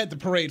 We already had the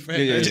parade for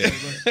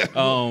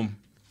Heckma.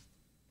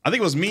 I think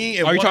it was me.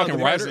 And are you one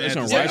talking Ryder?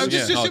 Tim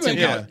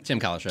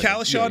Collishaw.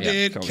 Collishaw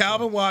did.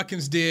 Calvin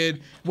Watkins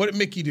did. What did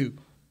Mickey do?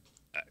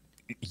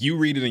 You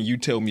read it and you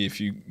tell me if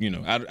you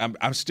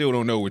I still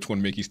don't know which one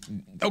Mickey's.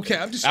 Okay,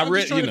 I'm just trying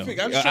to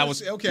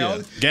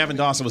figure. Gavin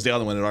Dawson was the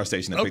other one at our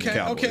station that picked the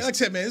Cowboys. Okay, like I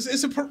said, man,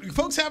 it's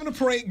folks having a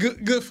parade.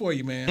 Good for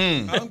you,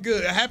 man. I'm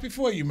good. Happy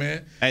for you,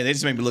 man. Hey, they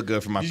just made me look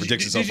good for my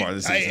predictions so far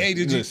this season. Hey,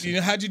 did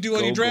you? How'd you do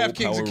on your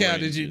DraftKings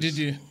account? Did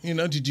you? I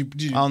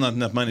don't have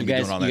enough money to be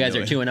doing all that. You guys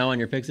are 2-0 on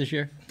your picks this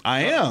year.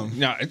 I am.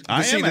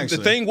 The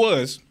thing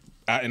was,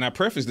 I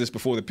prefaced this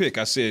before the pick.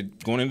 I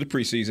said going into the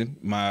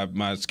preseason,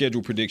 my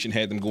schedule prediction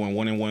had them going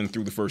 1-1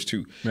 through the first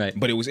 2. Right.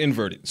 But it was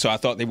inverted. So I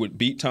thought they would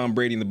beat Tom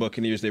Brady and the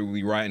Buccaneers. They would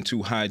be riding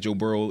too high. Joe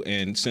Burrow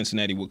and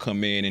Cincinnati would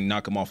come in and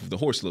knock them off of the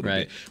horse a little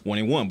bit.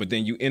 1-1. But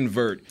then you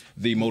invert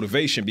the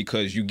motivation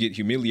because you get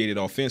humiliated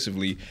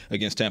offensively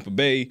against Tampa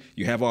Bay.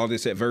 You have all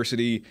this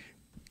adversity.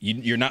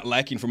 You're not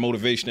lacking for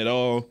motivation at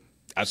all.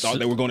 I thought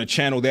they were going to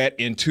channel that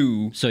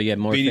into. So you have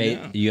more faith.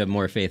 You have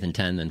more faith in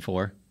 10 than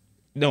 4.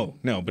 No,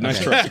 but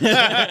nice try.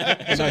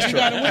 Nice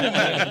try.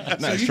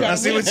 Nice try. I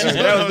see what you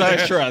that was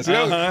nice try. So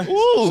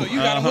you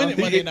got to win it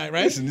Monday night,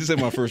 right? Listen, this is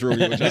my first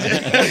rodeo, John.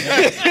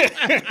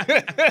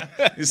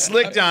 It's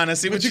slick, John. I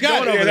see what you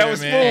got doing over that there, was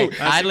man. smooth.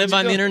 I live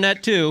on the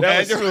internet too.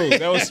 That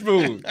was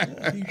smooth.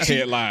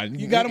 Headline.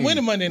 You got to win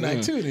it Monday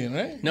night too, then,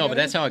 right? No, but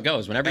that's how it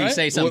goes. Whenever you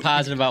say something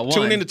positive about one,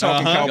 tune into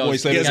Talking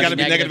Cowboys. It's got to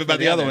be negative about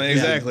the other one.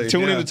 Exactly.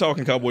 Tune into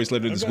Talking Cowboys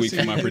later this week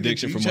for my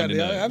prediction for Monday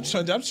night. I'm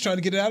just trying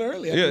to get it out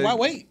early. Why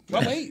wait?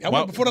 I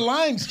wait before the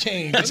lines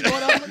change. What's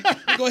going on?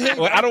 Go ahead.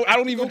 Well, I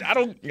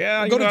don't.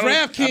 Yeah. Go to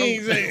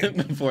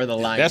DraftKings before the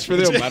lines. That's for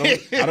them.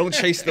 I don't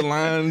chase the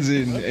lines,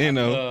 and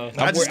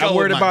I'm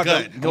worried about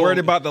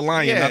the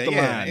lion, not the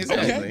line.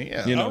 Exactly.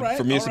 Yeah.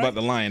 For me, it's about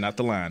the lion, not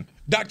the line.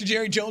 Dr.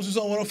 Jerry Jones was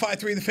on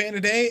 105.3 The Fan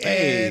today,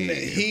 and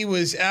he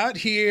was out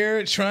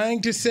here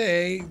trying to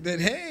say that,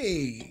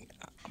 hey,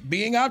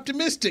 being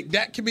optimistic,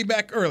 Dak can be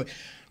back early.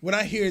 When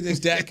I hear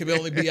this, Dak could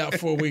only be out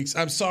 4 weeks.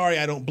 I'm sorry,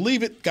 I don't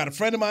believe it. Got a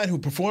friend of mine who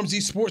performs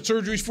these sports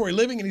surgeries for a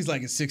living, and he's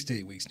like, it's 6 to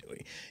 8 weeks.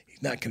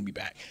 He's not going to be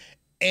back.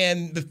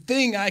 And the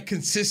thing I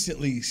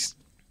consistently,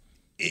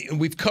 and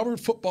we've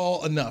covered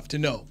football enough to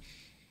know,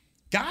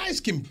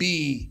 guys can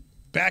be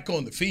back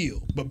on the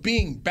field, but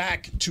being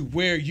back to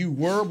where you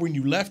were when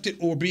you left it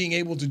or being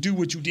able to do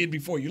what you did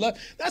before you left,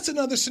 that's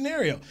another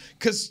scenario.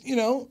 Because,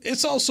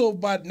 it's also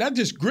about not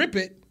just grip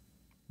it,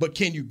 but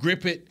can you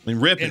grip it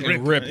and rip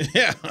it?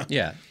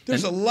 Yeah.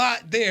 There's a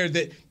lot there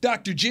that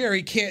Dr.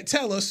 Jerry can't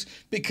tell us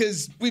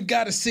because we've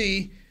got to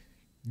see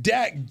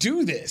Dak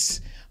do this.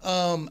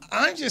 I'm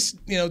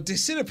just, to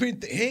sit up here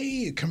and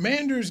hey,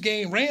 Commanders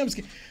game, Rams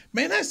game.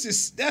 Man, that's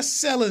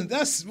selling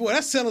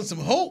some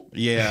hope.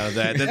 Yeah,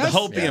 the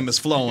hopium is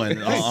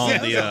flowing on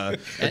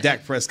the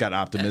Dak Prescott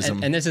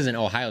optimism. And this isn't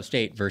Ohio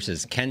State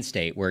versus Kent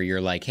State where you're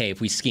like, hey, if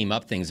we scheme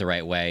up things the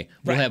right way,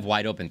 we'll have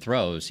wide open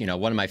throws.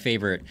 One of my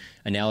favorite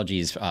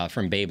analogies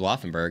from Babe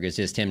Laufenberg is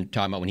just him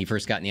talking about when he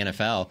first got in the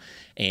NFL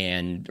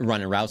and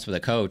running routes with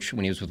a coach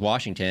when he was with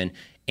Washington,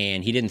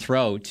 and he didn't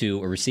throw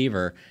to a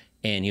receiver.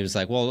 And he was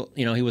like, well,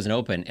 he wasn't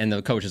open. And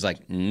the coach was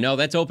like, no,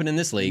 that's open in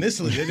this league. And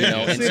so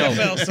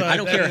I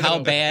don't care how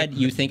bad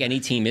you think any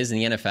team is in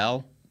the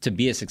NFL. To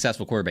be a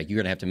successful quarterback, you're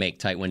going to have to make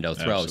tight window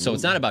throws. Absolutely. So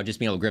it's not about just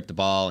being able to grip the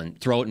ball and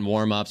throw it in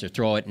warm-ups or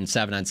throw it in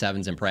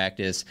 7-on-7s in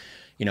practice.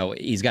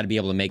 He's got to be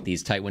able to make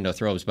these tight window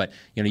throws. But,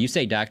 you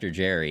say Dr.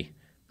 Jerry.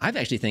 I've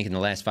actually think in the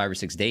last 5 or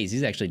 6 days,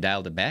 he's actually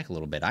dialed it back a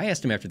little bit. I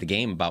asked him after the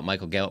game about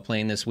Michael Gallup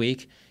playing this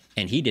week,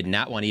 and he did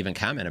not want to even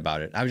comment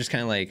about it. I was just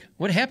kind of like,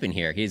 what happened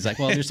here? He's like,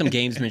 well, there's some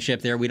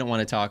gamesmanship there we don't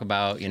want to talk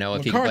about.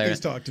 If he can play.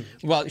 Talked to him.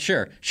 Well,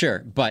 sure.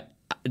 But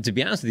to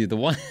be honest with you, the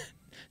one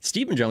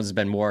Stephen Jones has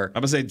been more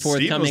I'm going to say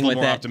Steve was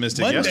more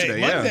optimistic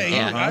yesterday. Monday,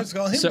 I was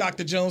calling him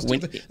Dr. Jones.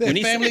 When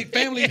family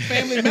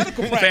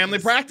medical practice. Family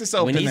practice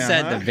open When he now,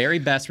 said the very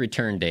best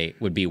return date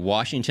would be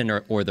Washington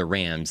or the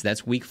Rams,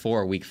 that's week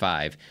 4 or week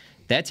 5.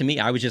 That to me,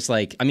 I was just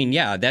like, I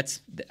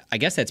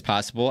guess that's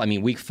possible.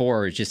 week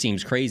 4 just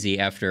seems crazy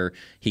after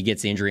he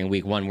gets the injury in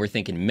week 1. We're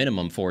thinking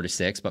minimum 4 to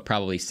 6, but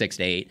probably 6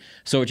 to 8.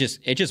 So it's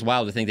just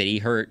wild to think that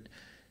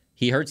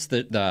he hurts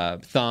the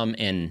thumb,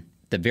 and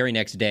the very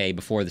next day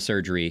before the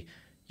surgery,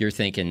 you're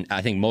thinking,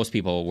 I think most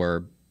people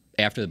were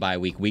after the bye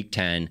week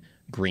 10,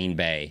 Green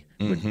Bay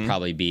would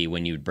probably be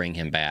when you'd bring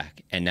him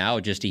back. And now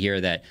just to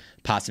hear that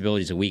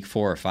possibilities of week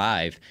 4 or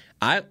 5,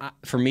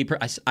 for me,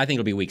 I think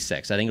it'll be week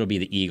 6. I think it'll be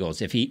the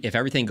Eagles. If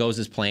everything goes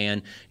as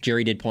planned,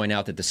 Jerry did point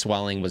out that the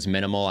swelling was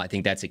minimal. I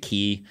think that's a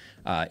key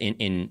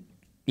in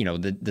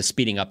the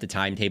speeding up the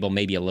timetable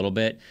maybe a little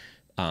bit.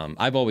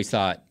 I've always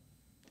thought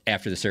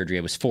after the surgery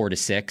it was 4 to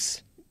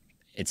 6.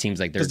 It seems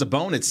like because the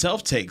bone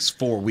itself takes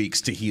 4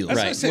 weeks to heal.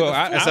 Right. Well,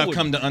 as I've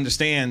come to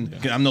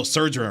understand, I'm no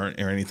surgeon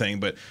or anything,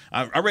 but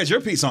I read your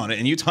piece on it,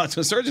 and you talked to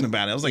a surgeon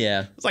about it. I was like,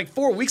 it's like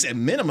 4 weeks at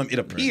minimum. It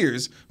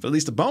appears for at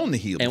least the bone to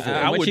heal. And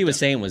what she was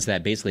saying was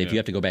that basically, if you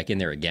have to go back in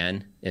there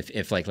again,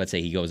 if like let's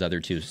say he goes other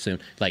too soon,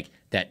 like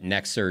that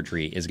next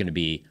surgery is going to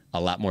be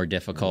a lot more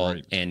difficult,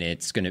 and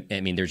it's going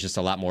to. There's just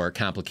a lot more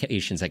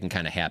complications that can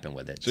kind of happen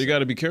with it. So you got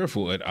to be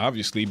careful,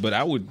 obviously. But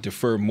I would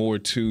defer more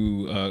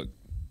to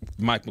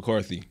Mike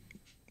McCarthy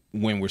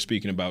when we're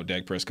speaking about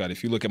Dak Prescott.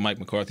 If you look at Mike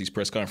McCarthy's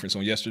press conference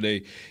on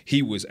yesterday,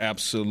 he was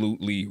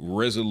absolutely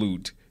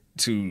resolute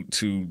to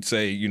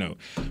say,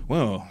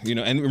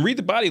 and read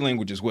the body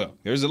language as well.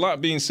 There's a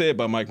lot being said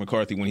by Mike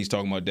McCarthy when he's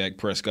talking about Dak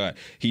Prescott.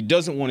 He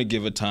doesn't want to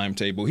give a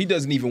timetable. He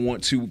doesn't even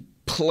want to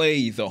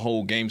play the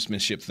whole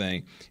gamesmanship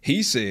thing.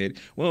 He said,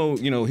 well,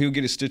 he'll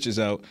get his stitches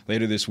out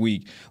later this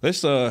week.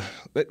 Let's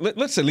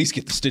at least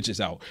get the stitches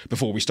out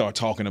before we start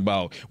talking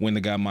about when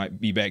the guy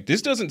might be back.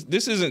 This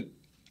isn't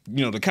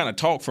the kind of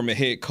talk from a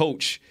head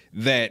coach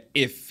that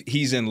if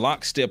he's in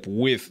lockstep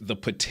with the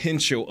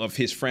potential of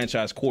his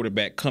franchise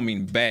quarterback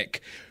coming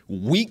back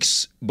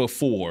weeks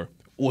before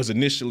was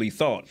initially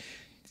thought.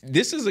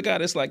 This is a guy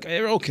that's like,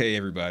 hey, okay,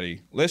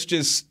 everybody, let's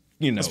just,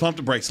 let's pump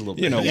the brakes a little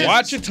bit.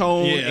 Watch your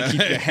tone and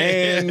keep your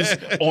hands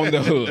on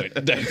the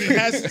hood. He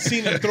hasn't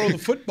seen him throw the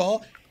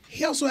football.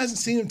 He also hasn't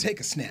seen him take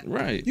a snap.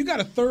 Right. You got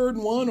a 3rd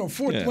and 1 or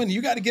 4th and 1.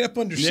 You got to get up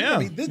under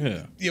center.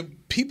 Yeah. I mean,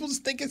 people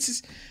just think it's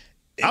just.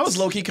 I was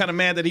low-key kind of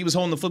mad that he was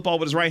holding the football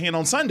with his right hand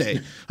on Sunday.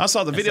 I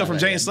saw the video from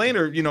James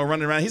Slater,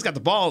 running around. He's got the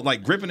ball,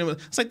 like, gripping it.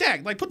 It's like,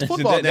 Dak, like, put the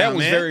football down, That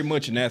was man. very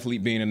much an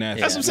athlete being an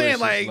athlete. That's what I'm saying.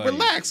 Like,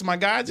 relax, my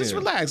guy. Just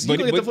relax. You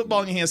get the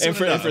football in your hands soon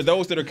enough. And for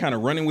those that are kind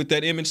of running with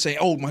that image, say,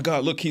 oh, my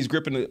God, look, he's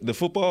gripping the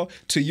football.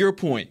 To your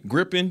point,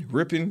 gripping,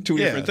 ripping, two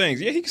different things.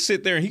 Yeah, he can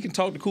sit there and he can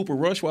talk to Cooper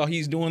Rush while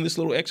he's doing this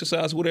little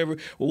exercise, whatever.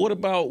 Well, what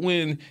about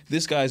when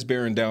this guy's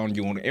bearing down on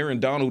you, and Aaron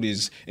Donald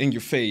is in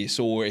your face,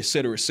 or et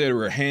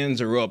cetera,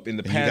 hands are up in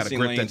the passing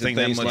lanes and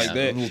things like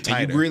that.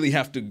 And you really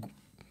have to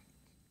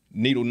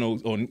needle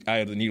nose or eye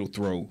of the needle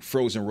throw,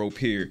 frozen rope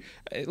here.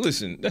 Hey,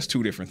 listen, that's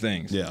two different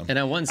things. Yeah. And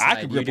on one side,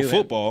 I can grip a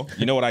football.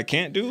 You know what I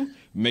can't do?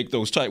 Make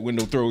those tight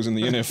window throws in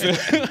the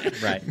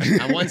NFL.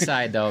 Right. On one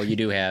side, though, you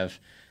do have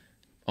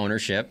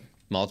ownership,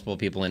 multiple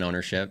people in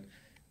ownership,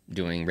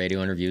 doing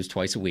radio interviews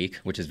twice a week,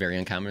 which is very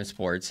uncommon in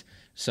sports.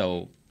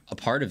 So a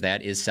part of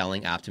that is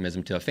selling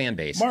optimism to a fan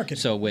base. Marketing.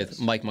 So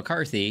with Mike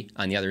McCarthy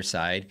on the other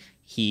side,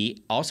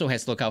 he also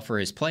has to look out for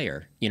his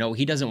player.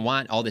 He doesn't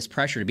want all this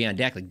pressure to be on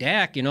Dak. Like,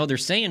 Dak, they're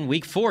saying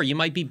week 4, you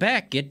might be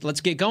back. Let's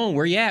get going.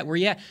 Where you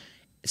at?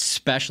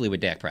 Especially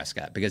with Dak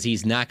Prescott, because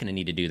he's not going to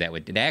need to do that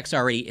with Dak's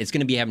already. It's going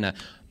to be having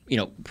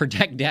to,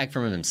 protect Dak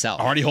from himself.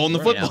 Already holding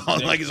the football.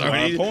 Like he's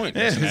already point.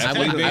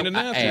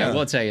 I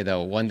will tell you,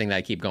 though, one thing that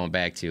I keep going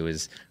back to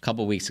is a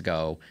couple weeks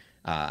ago,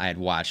 I had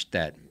watched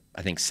that,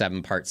 I think,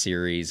 7-part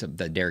series of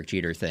the Derek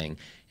Jeter thing.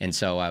 And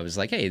so I was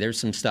like, hey, there's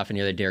some stuff in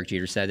here that Derek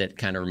Jeter said that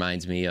kind of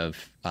reminds me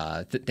of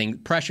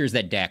pressures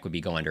that Dak would be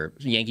going under.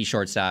 Yankee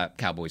shortstop,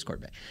 Cowboys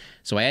quarterback.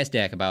 So I asked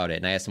Dak about it,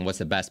 and I asked him what's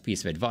the best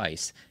piece of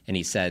advice. And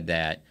he said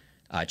that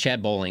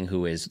Chad Bowling,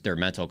 who is their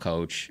mental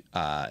coach,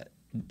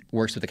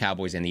 works with the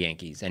Cowboys and the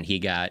Yankees. And he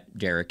got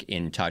Derek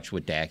in touch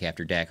with Dak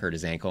after Dak hurt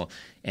his ankle.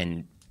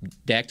 And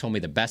Dak told me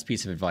the best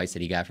piece of advice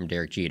that he got from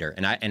Derek Jeter.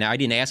 And I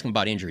didn't ask him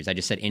about injuries. I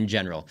just said in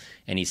general.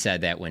 And he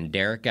said that when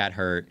Derek got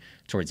hurt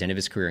towards the end of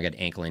his career and got an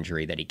ankle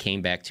injury, that he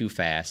came back too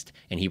fast,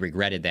 and he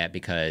regretted that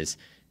because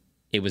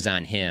it was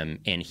on him,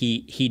 and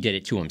he did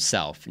it to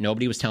himself.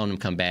 Nobody was telling him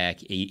to come back.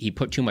 He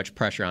put too much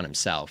pressure on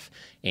himself.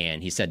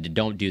 And he said,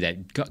 don't do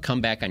that. Come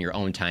back on your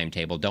own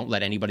timetable. Don't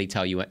let anybody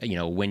tell you,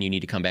 when you need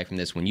to come back from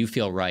this. When you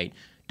feel right,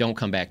 don't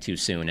come back too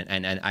soon.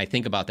 And I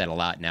think about that a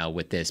lot now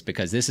with this,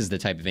 because this is the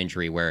type of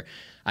injury where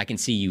I can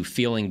see you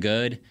feeling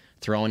good,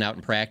 throwing out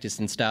in practice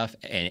and stuff,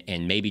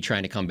 and maybe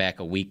trying to come back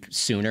a week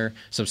sooner.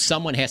 So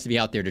someone has to be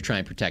out there to try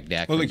and protect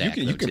Dak. Well, look,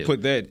 you can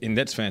put that, and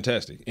that's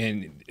fantastic.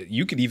 And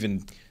you could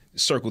even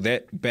circle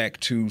that back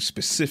to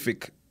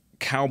specific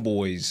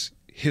Cowboys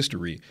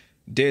history.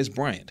 Dez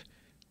Bryant,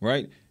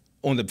 right?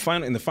 In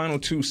the final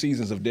 2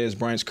 seasons of Dez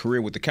Bryant's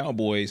career with the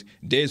Cowboys,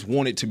 Dez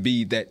wanted to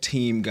be that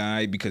team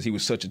guy because he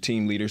was such a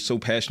team leader, so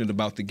passionate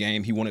about the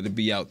game. He wanted to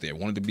be out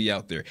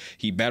there.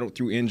 He battled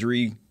through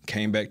injury,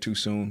 came back too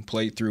soon,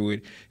 played through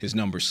it. His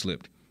numbers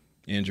slipped.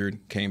 Injured,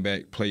 came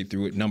back, played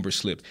through it, numbers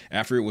slipped.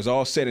 After it was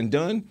all said and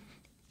done,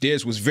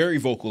 Dez was very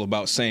vocal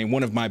about saying,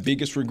 one of my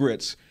biggest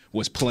regrets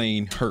was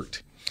playing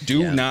hurt.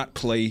 Do not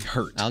play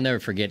hurt. I'll never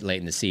forget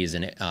late in the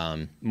season,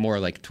 more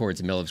like towards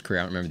the middle of his career.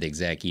 I don't remember the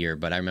exact year,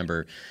 but I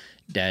remember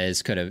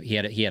Dez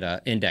he had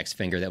an index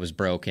finger that was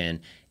broken,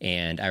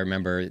 and I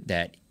remember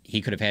that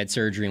he could have had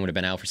surgery and would have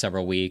been out for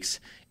several weeks,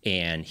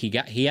 and he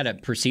had a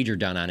procedure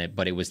done on it,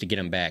 but it was to get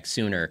him back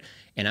sooner.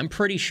 And I'm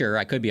pretty sure,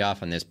 I could be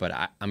off on this, but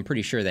I'm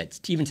pretty sure that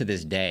even to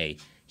this day,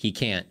 he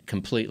can't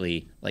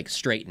completely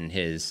straighten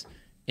his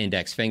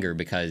index finger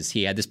because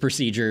he had this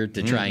procedure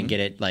to try and get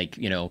it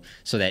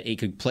so that it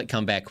could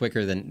come back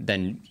quicker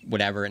than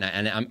whatever.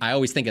 And I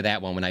always think of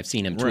that one when I've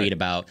seen him tweet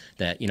about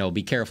that,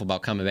 be careful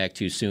about coming back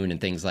too soon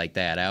and things like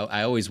that.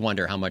 I always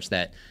wonder how much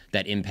that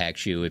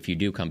impacts you if you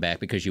do come back,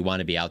 because you want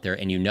to be out there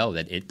and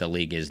that the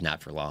league is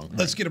not for long.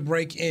 Let's get a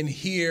break in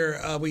here.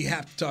 We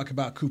have to talk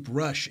about Cooper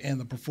Rush and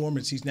the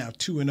performance. He's now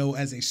 2-0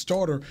 as a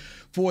starter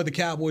for the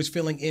Cowboys,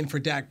 filling in for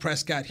Dak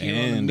Prescott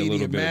here on the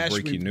Media Mash.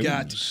 We've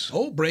got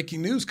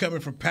breaking news coming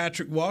from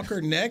Patrick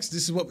Walker next.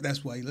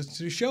 That's why you listen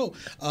to the show.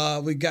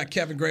 We got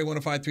Kevin Gray,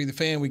 105.3 The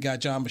Fan. We got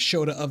John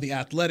Machota of The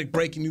Athletic.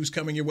 Breaking news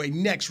coming your way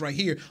next right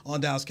here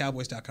on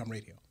DallasCowboys.com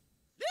radio.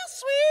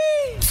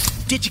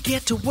 Did you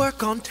get to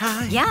work on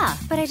time? Yeah,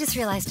 but I just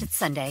realized it's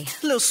Sunday.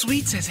 Little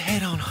Sweet says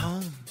head on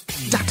home.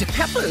 Dr.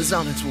 Pepper's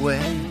on its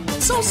way.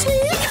 So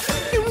sweet,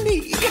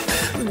 unique.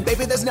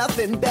 Baby, there's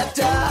nothing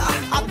better.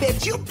 I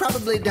bet you've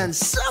probably done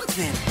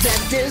something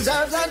that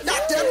deserves a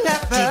Dr.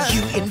 Pepper. Did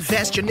you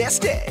invest your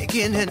nest egg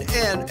in an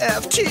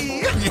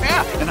NFT?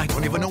 Yeah, and I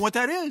don't even know what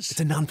that is. It's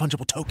a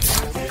non-fungible token.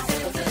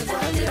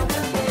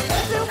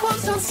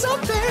 Everyone's done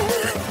something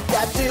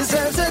that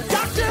deserves a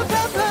Dr.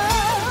 Pepper.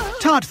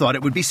 Todd thought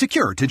it would be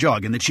secure to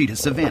jog in the cheetah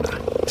savanna.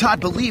 Todd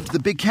believed the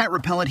big cat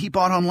repellent he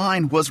bought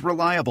online was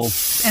reliable.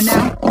 And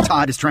now,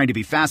 Todd is trying to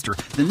be faster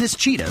than this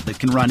cheetah that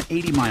can run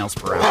 80 miles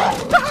per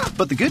hour.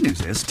 But the good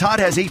news is,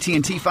 Todd has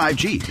AT&T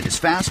 5G that is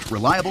fast,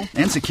 reliable,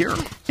 and secure.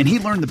 And he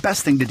learned the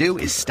best thing to do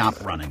is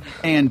stop running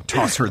and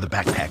toss her the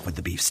backpack with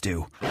the beef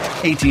stew.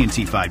 AT&T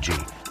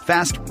 5G.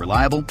 Fast,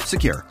 reliable,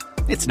 secure.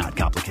 It's not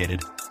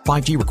complicated.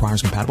 5G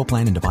requires compatible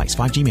plan and device.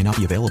 5G may not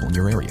be available in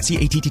your area. See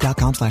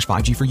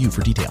att.com/5G for you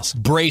for details.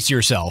 Brace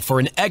yourself for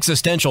an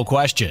existential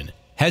question.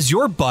 Has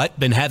your butt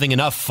been having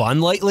enough fun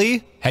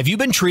lately? Have you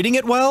been treating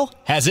it well?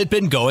 Has it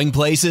been going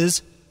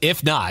places?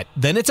 If not,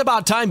 then it's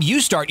about time you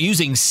start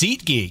using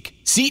SeatGeek.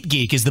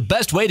 SeatGeek is the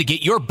best way to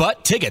get your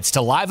butt tickets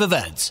to live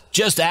events.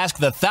 Just ask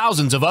the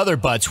thousands of other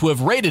butts who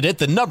have rated it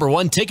the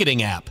 #1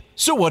 ticketing app.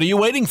 So what are you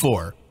waiting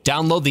for?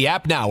 Download the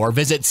app now or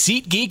visit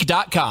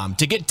SeatGeek.com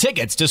to get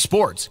tickets to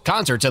sports,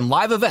 concerts, and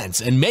live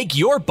events and make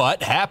your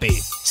butt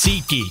happy.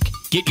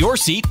 SeatGeek. Get your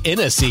seat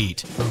in a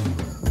seat.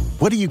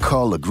 What do you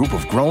call a group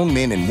of grown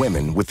men and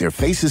women with their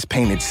faces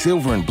painted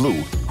silver and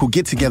blue who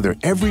get together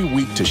every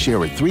week to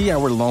share a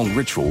 3-hour-long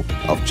ritual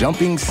of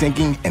jumping,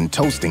 sinking, and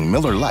toasting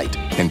Miller Lite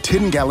in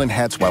 10-gallon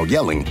hats while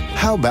yelling,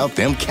 "How about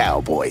them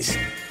Cowboys?"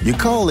 You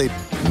call it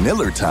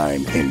Miller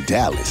Time in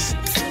Dallas.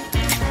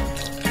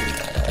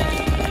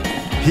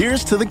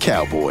 Here's to the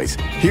Cowboys.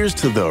 Here's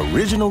to the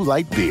original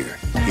light beer.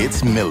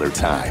 It's Miller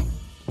Time.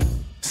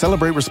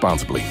 Celebrate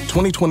responsibly.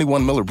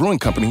 2021 Miller Brewing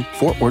Company,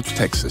 Fort Worth,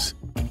 Texas.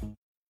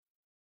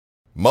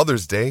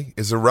 Mother's Day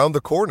is around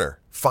the corner.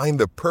 Find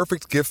the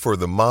perfect gift for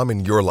the mom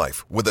in your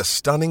life with a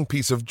stunning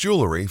piece of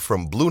jewelry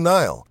from Blue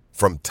Nile.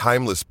 From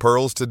timeless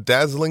pearls to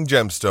dazzling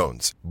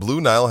gemstones, Blue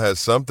Nile has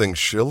something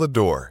she'll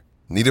adore.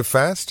 Need it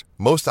fast?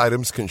 Most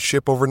items can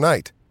ship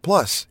overnight.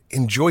 Plus,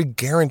 enjoy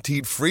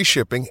guaranteed free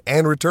shipping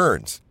and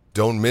returns.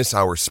 Don't miss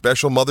our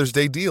special Mother's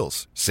Day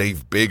deals.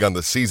 Save big on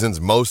the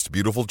season's most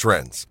beautiful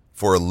trends.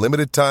 For a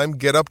limited time,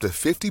 get up to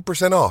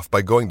 50% off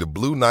by going to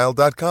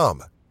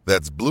BlueNile.com.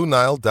 That's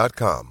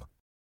BlueNile.com.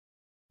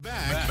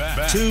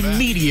 Back to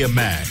Media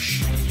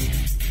Mash.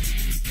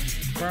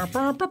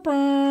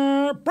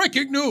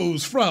 Breaking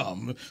news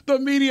from the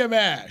Media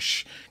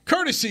Mash,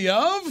 courtesy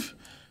of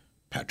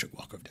Patrick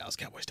Walker of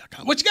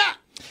DallasCowboys.com. What you got?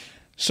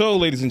 So,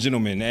 ladies and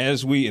gentlemen,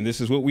 and this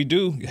is what we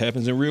do, it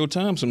happens in real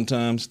time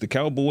sometimes, the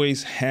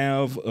Cowboys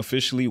have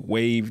officially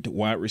waived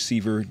wide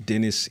receiver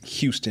Dennis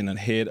Houston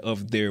ahead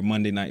of their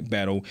Monday night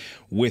battle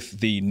with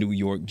the New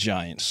York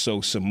Giants.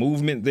 So, some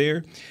movement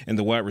there in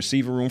the wide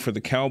receiver room for the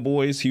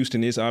Cowboys.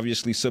 Houston is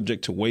obviously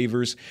subject to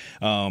waivers.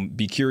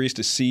 Be curious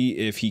to see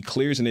if he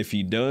clears, and if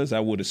he does, I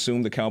would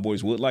assume the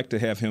Cowboys would like to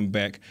have him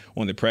back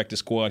on the practice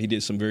squad. He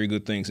did some very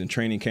good things in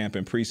training camp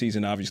and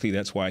preseason. Obviously,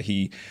 that's why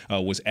he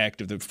was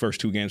active the first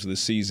 2 games of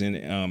the season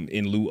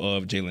in lieu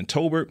of Jalen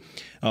Tolbert.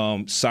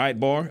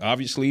 Sidebar,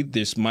 obviously,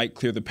 this might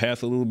clear the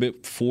path a little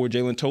bit for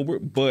Jalen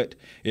Tolbert, but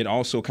it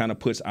also kind of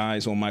puts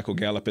eyes on Michael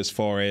Gallup as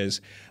far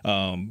as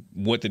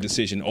what the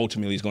decision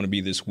ultimately is going to be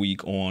this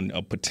week on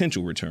a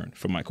potential return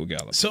for Michael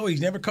Gallup. So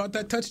he's never caught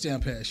that touchdown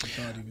pass you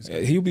thought he was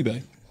going to. He'll be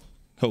back.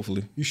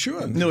 Hopefully. You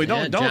sure? No,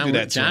 don't do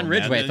that. John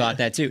Ridgway thought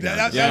that too.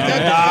 I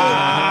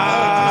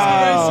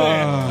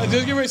was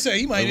just going to say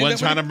he might end up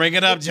trying to bring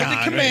it up,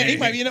 John. He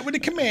might end up with the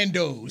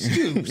Commandos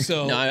too.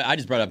 So no, I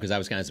just brought it up because I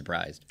was kind of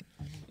surprised.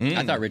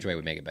 I thought Ridgway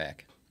would make it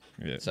back.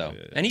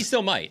 And he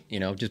still might.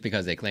 Just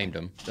because they claimed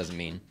him doesn't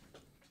mean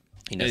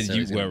he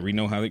necessarily. We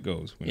know how it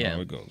goes. We know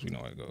how it goes.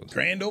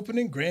 Grand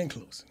opening, grand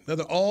closing.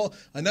 Another all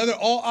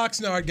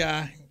Oxnard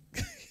guy.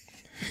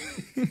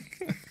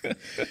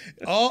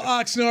 All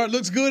Oxnard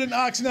looks good in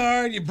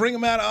Oxnard. You bring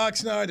them out of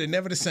Oxnard, they're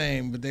never the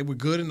same, but they were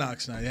good in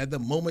Oxnard. They had the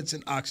moments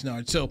in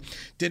Oxnard. So,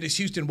 Dennis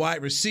Houston,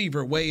 wide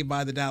receiver, waived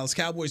by the Dallas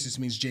Cowboys. This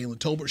means Jalen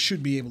Tolbert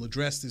should be able to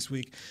dress this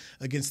week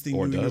against the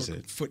New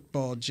York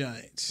Football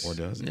Giants. Or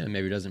does it? Yeah,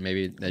 maybe it doesn't.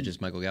 Maybe that's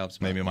just Michael Gallup's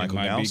spot. Maybe Michael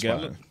Gallup's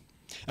spot.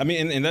 I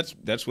mean, and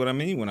that's what I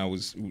mean when I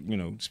was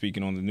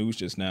speaking on the news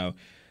just now.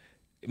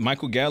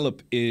 Michael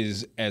Gallup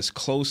is as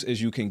close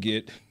as you can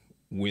get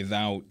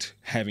without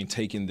having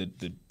taken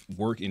the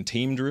work in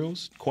team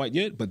drills quite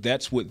yet, but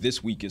that's what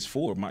this week is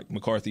for. Mike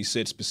McCarthy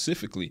said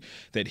specifically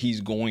that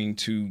he's going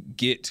to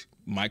get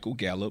Michael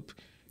Gallup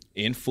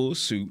in full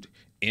suit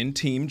in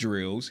team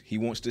drills. He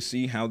wants to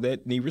see how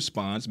that knee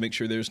responds, make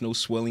sure there's no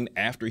swelling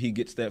after he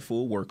gets that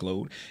full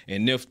workload.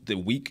 And if the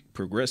week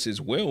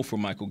progresses well for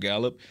Michael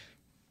Gallup,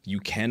 you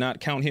cannot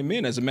count him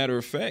in. As a matter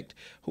of fact,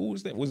 who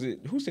was that?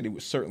 Who said it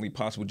was certainly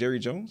possible? Jerry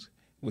Jones?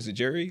 Was it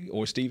Jerry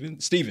or Steven?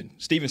 Steven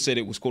said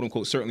it was, quote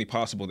unquote, certainly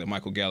possible that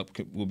Michael Gallup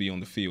will be on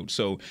the field.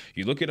 So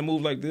you look at a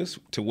move like this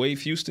to waive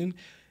Houston,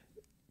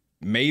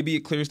 maybe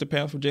it clears the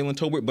path for Jalen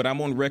Tolbert, but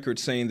I'm on record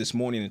saying this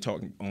morning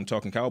on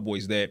Talking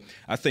Cowboys that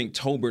I think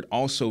Tolbert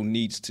also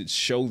needs to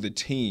show the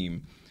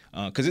team,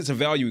 because it's a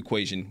value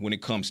equation when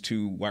it comes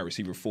to wide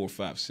receiver 4,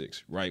 5,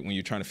 6, right? When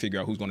you're trying to figure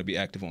out who's going to be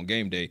active on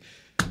game day,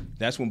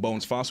 that's when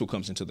Bones Fossil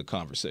comes into the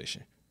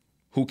conversation.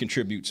 Who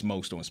contributes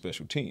most on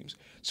special teams?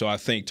 So I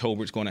think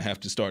Tolbert's going to have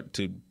to start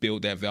to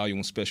build that value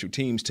on special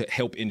teams to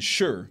help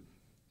ensure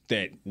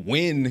that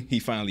when he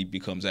finally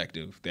becomes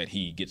active, that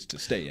he gets to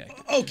stay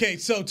active. Okay,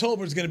 so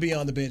Tolbert's going to be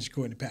on the bench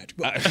according to Patrick.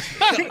 There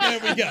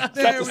we go.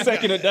 That's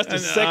the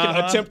second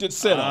attempted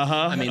setup.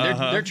 I mean,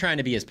 they're trying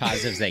to be as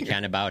positive as they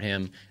can about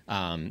him.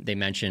 They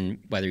mentioned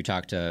whether you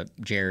talk to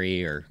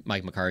Jerry or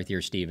Mike McCarthy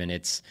or Steven,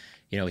 it's,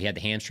 he had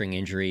the hamstring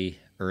injury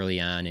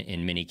early on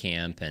in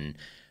minicamp and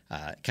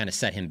kind of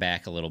set him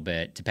back a little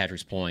bit. To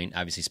Patrick's point,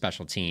 obviously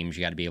special teams,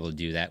 you got to be able to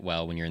do that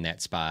well when you're in that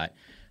spot.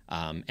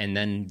 And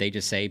then they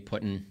just say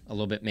putting a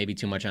little bit maybe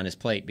too much on his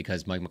plate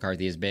because Mike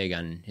McCarthy is big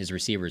on his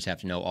receivers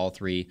have to know all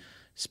three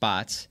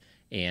spots.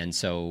 And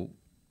so,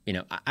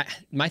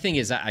 my thing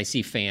is I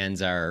see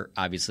fans are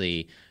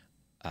obviously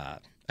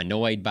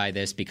annoyed by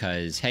this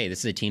because, hey, this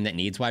is a team that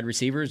needs wide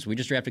receivers. We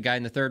just drafted a guy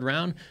in the third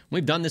round.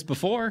 We've done this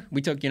before.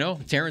 We took,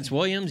 Terrence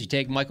Williams. You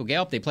take Michael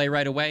Gallup. They play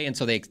right away. And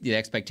so the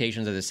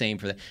expectations are the same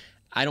for that.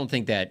 I don't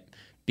think that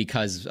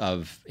because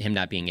of him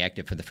not being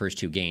active for the first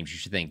two games, you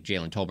should think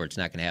Jalen Tolbert's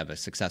not going to have a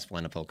successful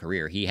NFL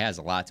career. He has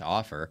a lot to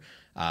offer.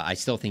 I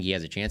still think he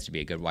has a chance to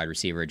be a good wide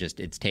receiver. Just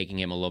it's taking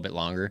him a little bit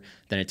longer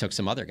than it took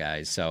some other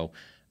guys. So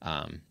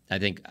I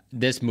think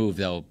this move,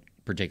 though,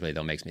 particularly,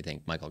 though, makes me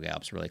think Michael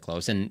Gallup's really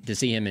close. And to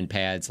see him in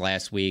pads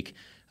last week,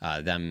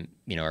 them,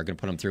 are going to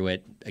put him through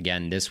it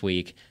again this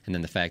week. And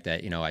then the fact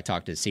that, I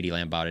talked to CeeDee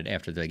Lamb about it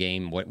after the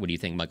game. What do you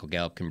think Michael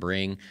Gallup can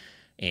bring?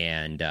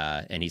 And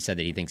he said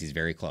that he thinks he's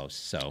very close.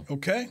 So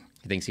okay,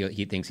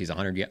 he thinks he's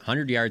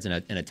 100 yards and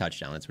a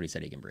touchdown. That's what he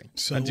said he can bring.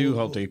 So I do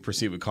hope they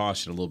proceed with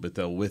caution a little bit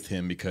though with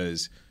him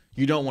because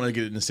you don't want to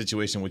get in a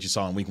situation what you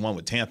saw in Week 1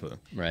 with Tampa.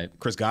 Right.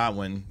 Chris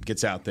Godwin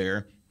gets out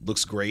there,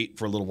 looks great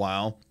for a little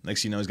while.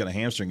 Next thing you know, he's got a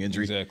hamstring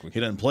injury. Exactly.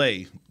 He doesn't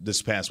play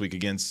this past week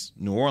against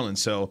New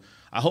Orleans. So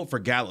I hope for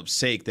Gallup's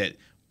sake that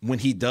when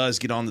he does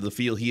get onto the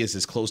field, he is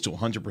as close to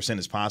 100%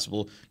 as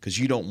possible because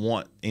you don't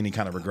want any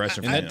kind of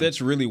regression from him. That's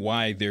really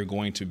why they're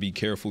going to be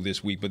careful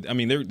this week. But, I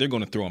mean, they're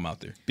going to throw him out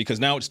there because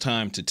now it's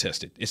time to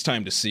test it. It's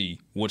time to see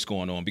what's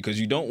going on because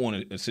you don't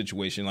want a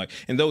situation like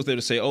 – and those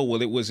that say, oh,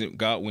 well, it wasn't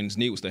Godwin's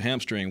knee, it was the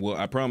hamstring. Well,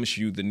 I promise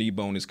you the knee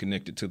bone is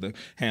connected to the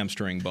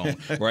hamstring bone,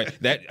 right?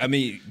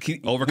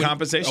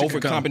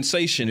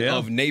 Overcompensation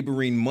of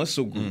neighboring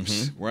muscle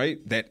groups, right?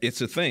 That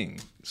it's a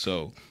thing.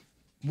 So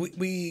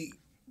we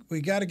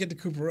got to get to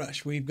Cooper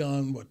Rush. We've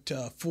gone,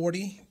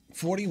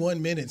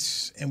 41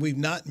 minutes, and we've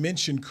not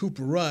mentioned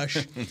Cooper Rush.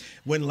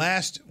 When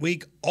last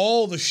week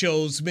all the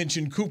shows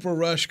mentioned Cooper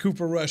Rush.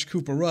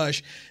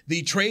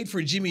 The trade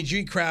for Jimmy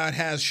G crowd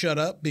has shut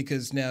up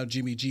because now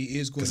Jimmy G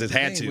is going to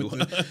had to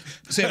with the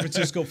San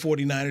Francisco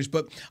 49ers.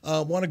 But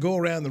want to go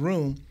around the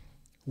room.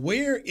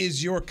 Where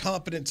is your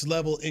confidence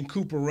level in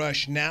Cooper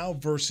Rush now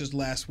versus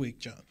last week,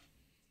 John?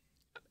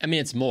 I mean,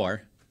 it's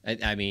more.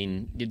 I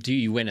mean, do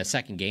you win a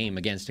second game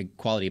against a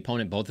quality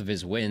opponent? Both of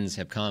his wins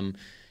have come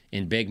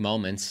in big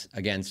moments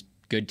against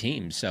good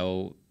teams,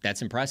 so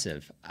that's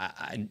impressive.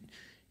 I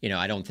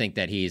don't think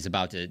that he's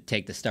about to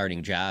take the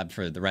starting job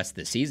for the rest of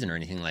the season or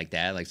anything like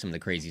that, like some of the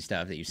crazy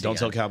stuff that you see. Don't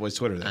tell Cowboys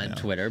Twitter that on now.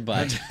 Twitter,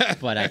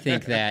 but I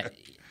think that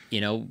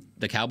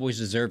the Cowboys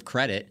deserve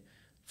credit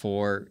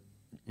for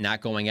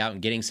not going out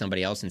and getting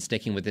somebody else and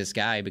sticking with this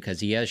guy because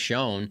he has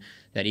shown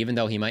that even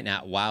though he might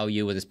not wow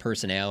you with his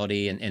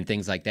personality and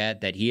things like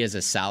that, that he is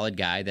a solid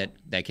guy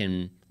that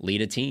can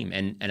lead a team.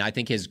 And I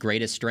think his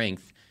greatest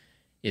strength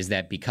is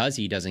that because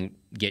he doesn't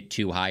get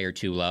too high or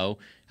too low,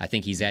 I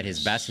think he's at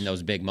his best in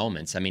those big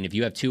moments. I mean, if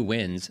you have two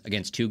wins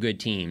against two good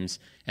teams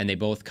and they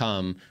both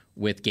come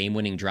with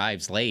game-winning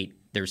drives late,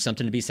 there's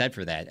something to be said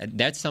for that.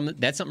 That's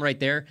something right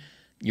there.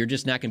 You're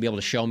just not going to be able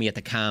to show me at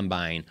the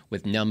combine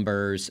with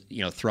numbers,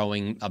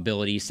 throwing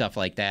ability, stuff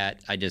like that.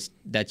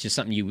 That's just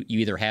something you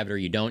either have it or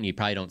you don't. And you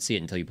probably don't see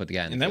it until you put the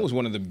guy in the field. And that was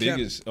one of the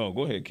biggest. Yeah. Oh,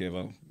 go ahead,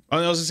 Kev. I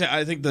was going to say,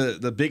 I think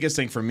the biggest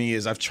thing for me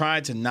is I've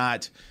tried to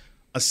not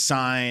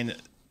assign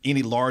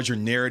any larger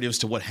narratives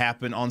to what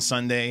happened on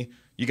Sunday.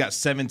 You got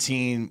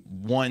 17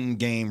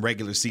 one-game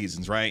regular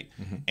seasons, right?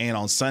 Mm-hmm. And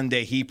on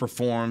Sunday, he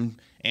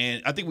performed.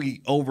 And I think we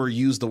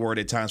overuse the word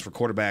at times for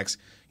quarterbacks,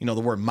 the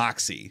word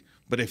moxie.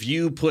 But if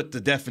you put the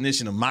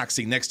definition of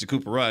moxie next to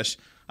Cooper Rush,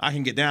 I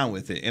can get down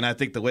with it. And I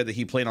think the way that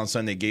he played on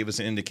Sunday gave us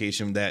an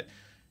indication that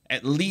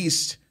at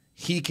least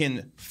he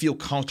can feel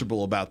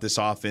comfortable about this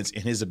offense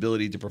and his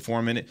ability to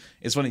perform in it.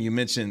 It's funny you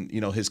mentioned,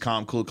 his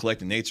calm, cool,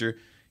 collected nature.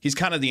 He's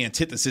kind of the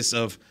antithesis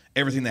of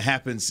everything that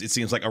happens, it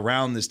seems like,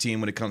 around this team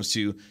when it comes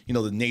to,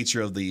 the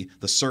nature of the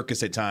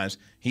circus at times.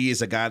 He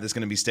is a guy that's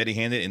going to be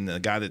steady-handed and a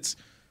guy that's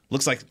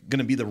looks like going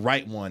to be the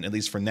right one, at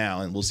least for now,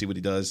 and we'll see what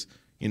he does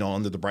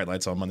under the bright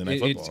lights on Monday Night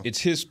Football. It's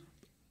his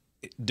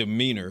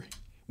demeanor,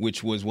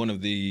 which was one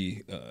of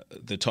the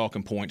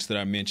talking points that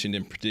I mentioned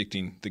in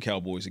predicting the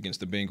Cowboys against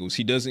the Bengals.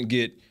 He doesn't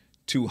get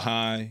too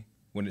high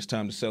when it's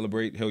time to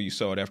celebrate. Hell, you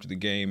saw it after the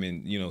game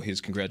and,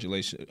 his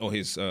congratulations or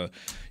his,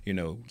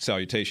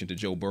 salutation to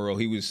Joe Burrow.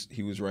 He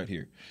was right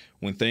here.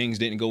 When things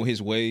didn't go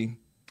his way,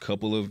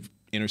 couple of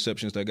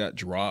interceptions that got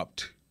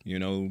dropped,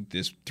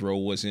 this throw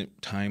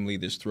wasn't timely,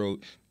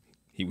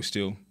 he was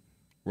still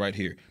right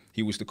here.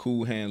 He was the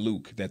cool hand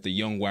Luke that the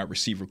young wide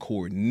receiver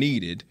core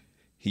needed.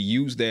 He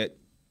used that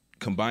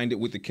combined it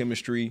with the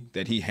chemistry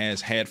that he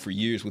has had for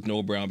years with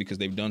Noah Brown, because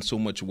they've done so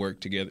much work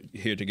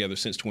together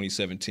since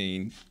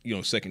 2017,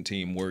 second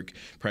team work,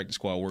 practice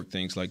squad work,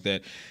 things like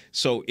that.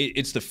 So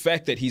it's the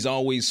fact that he's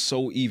always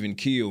so even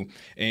keel.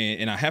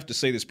 And I have to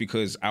say this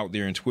because out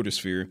there in Twitter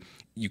sphere,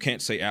 you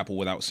can't say apple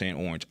without saying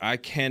orange. I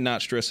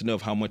cannot stress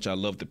enough how much I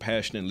love the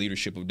passion and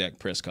leadership of Dak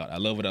Prescott. I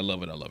love it, I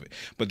love it, I love it.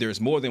 But there's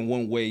more than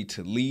one way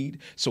to lead.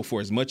 So for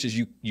as much as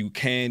you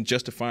can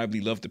justifiably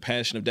love the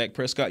passion of Dak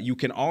Prescott, you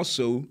can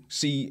also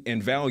see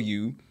and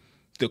value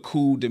the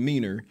cool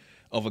demeanor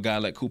of a guy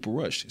like Cooper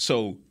Rush.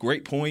 So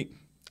great point.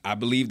 I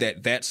believe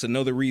that that's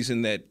another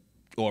reason that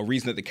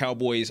the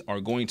Cowboys are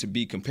going to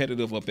be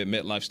competitive up at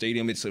MetLife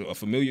Stadium. It's a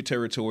familiar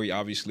territory,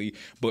 obviously,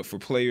 but for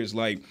players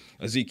like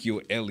Ezekiel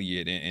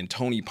Elliott and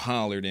Tony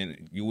Pollard,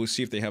 and you will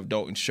see if they have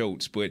Dalton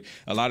Schultz, but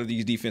a lot of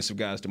these defensive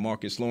guys,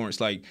 DeMarcus Lawrence,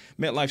 like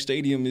MetLife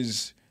Stadium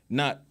is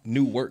not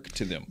new work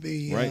to them,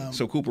 right?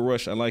 So Cooper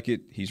Rush, I like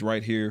it. He's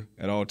right here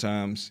at all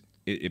times.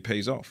 It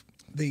pays off.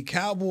 The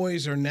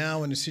Cowboys are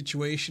now in a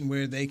situation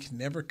where they can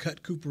never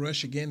cut Cooper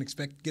Rush again,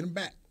 expect to get him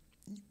back.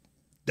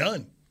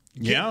 Done.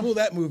 You can't pull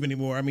that move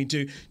anymore. I mean,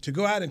 to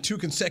go out in 2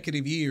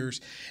 consecutive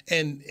years,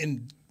 and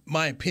in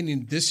my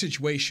opinion, this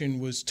situation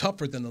was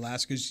tougher than the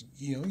last because,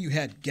 you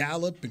had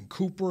Gallup and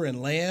Cooper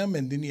and Lamb,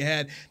 and then you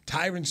had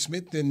Tyron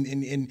Smith,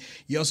 and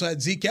you also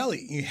had Zeke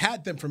Elliott. You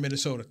had them from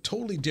Minnesota.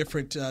 Totally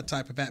different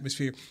type of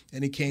atmosphere,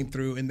 and he came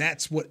through, and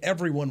that's what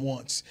everyone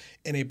wants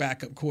in a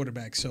backup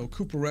quarterback. So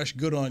Cooper Rush,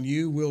 good on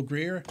you. Will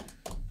Grier,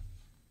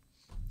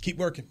 keep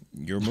working.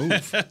 Your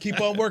move. Keep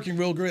on working,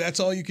 Will Grier. That's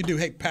all you can do.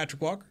 Hey,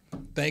 Patrick Walker,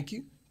 thank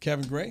you.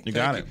 Kevin Gray. You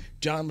got it.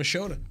 John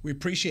Machota, we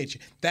appreciate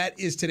you. That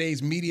is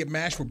today's Media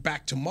Mash. We're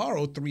back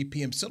tomorrow, 3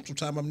 p.m. Central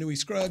Time. I'm Newey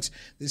Scruggs.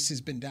 This has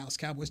been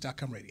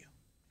DallasCowboys.com radio.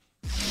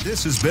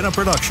 This has been a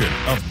production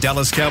of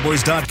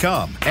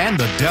DallasCowboys.com and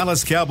the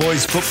Dallas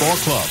Cowboys Football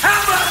Club.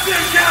 How about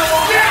this, Cowboys?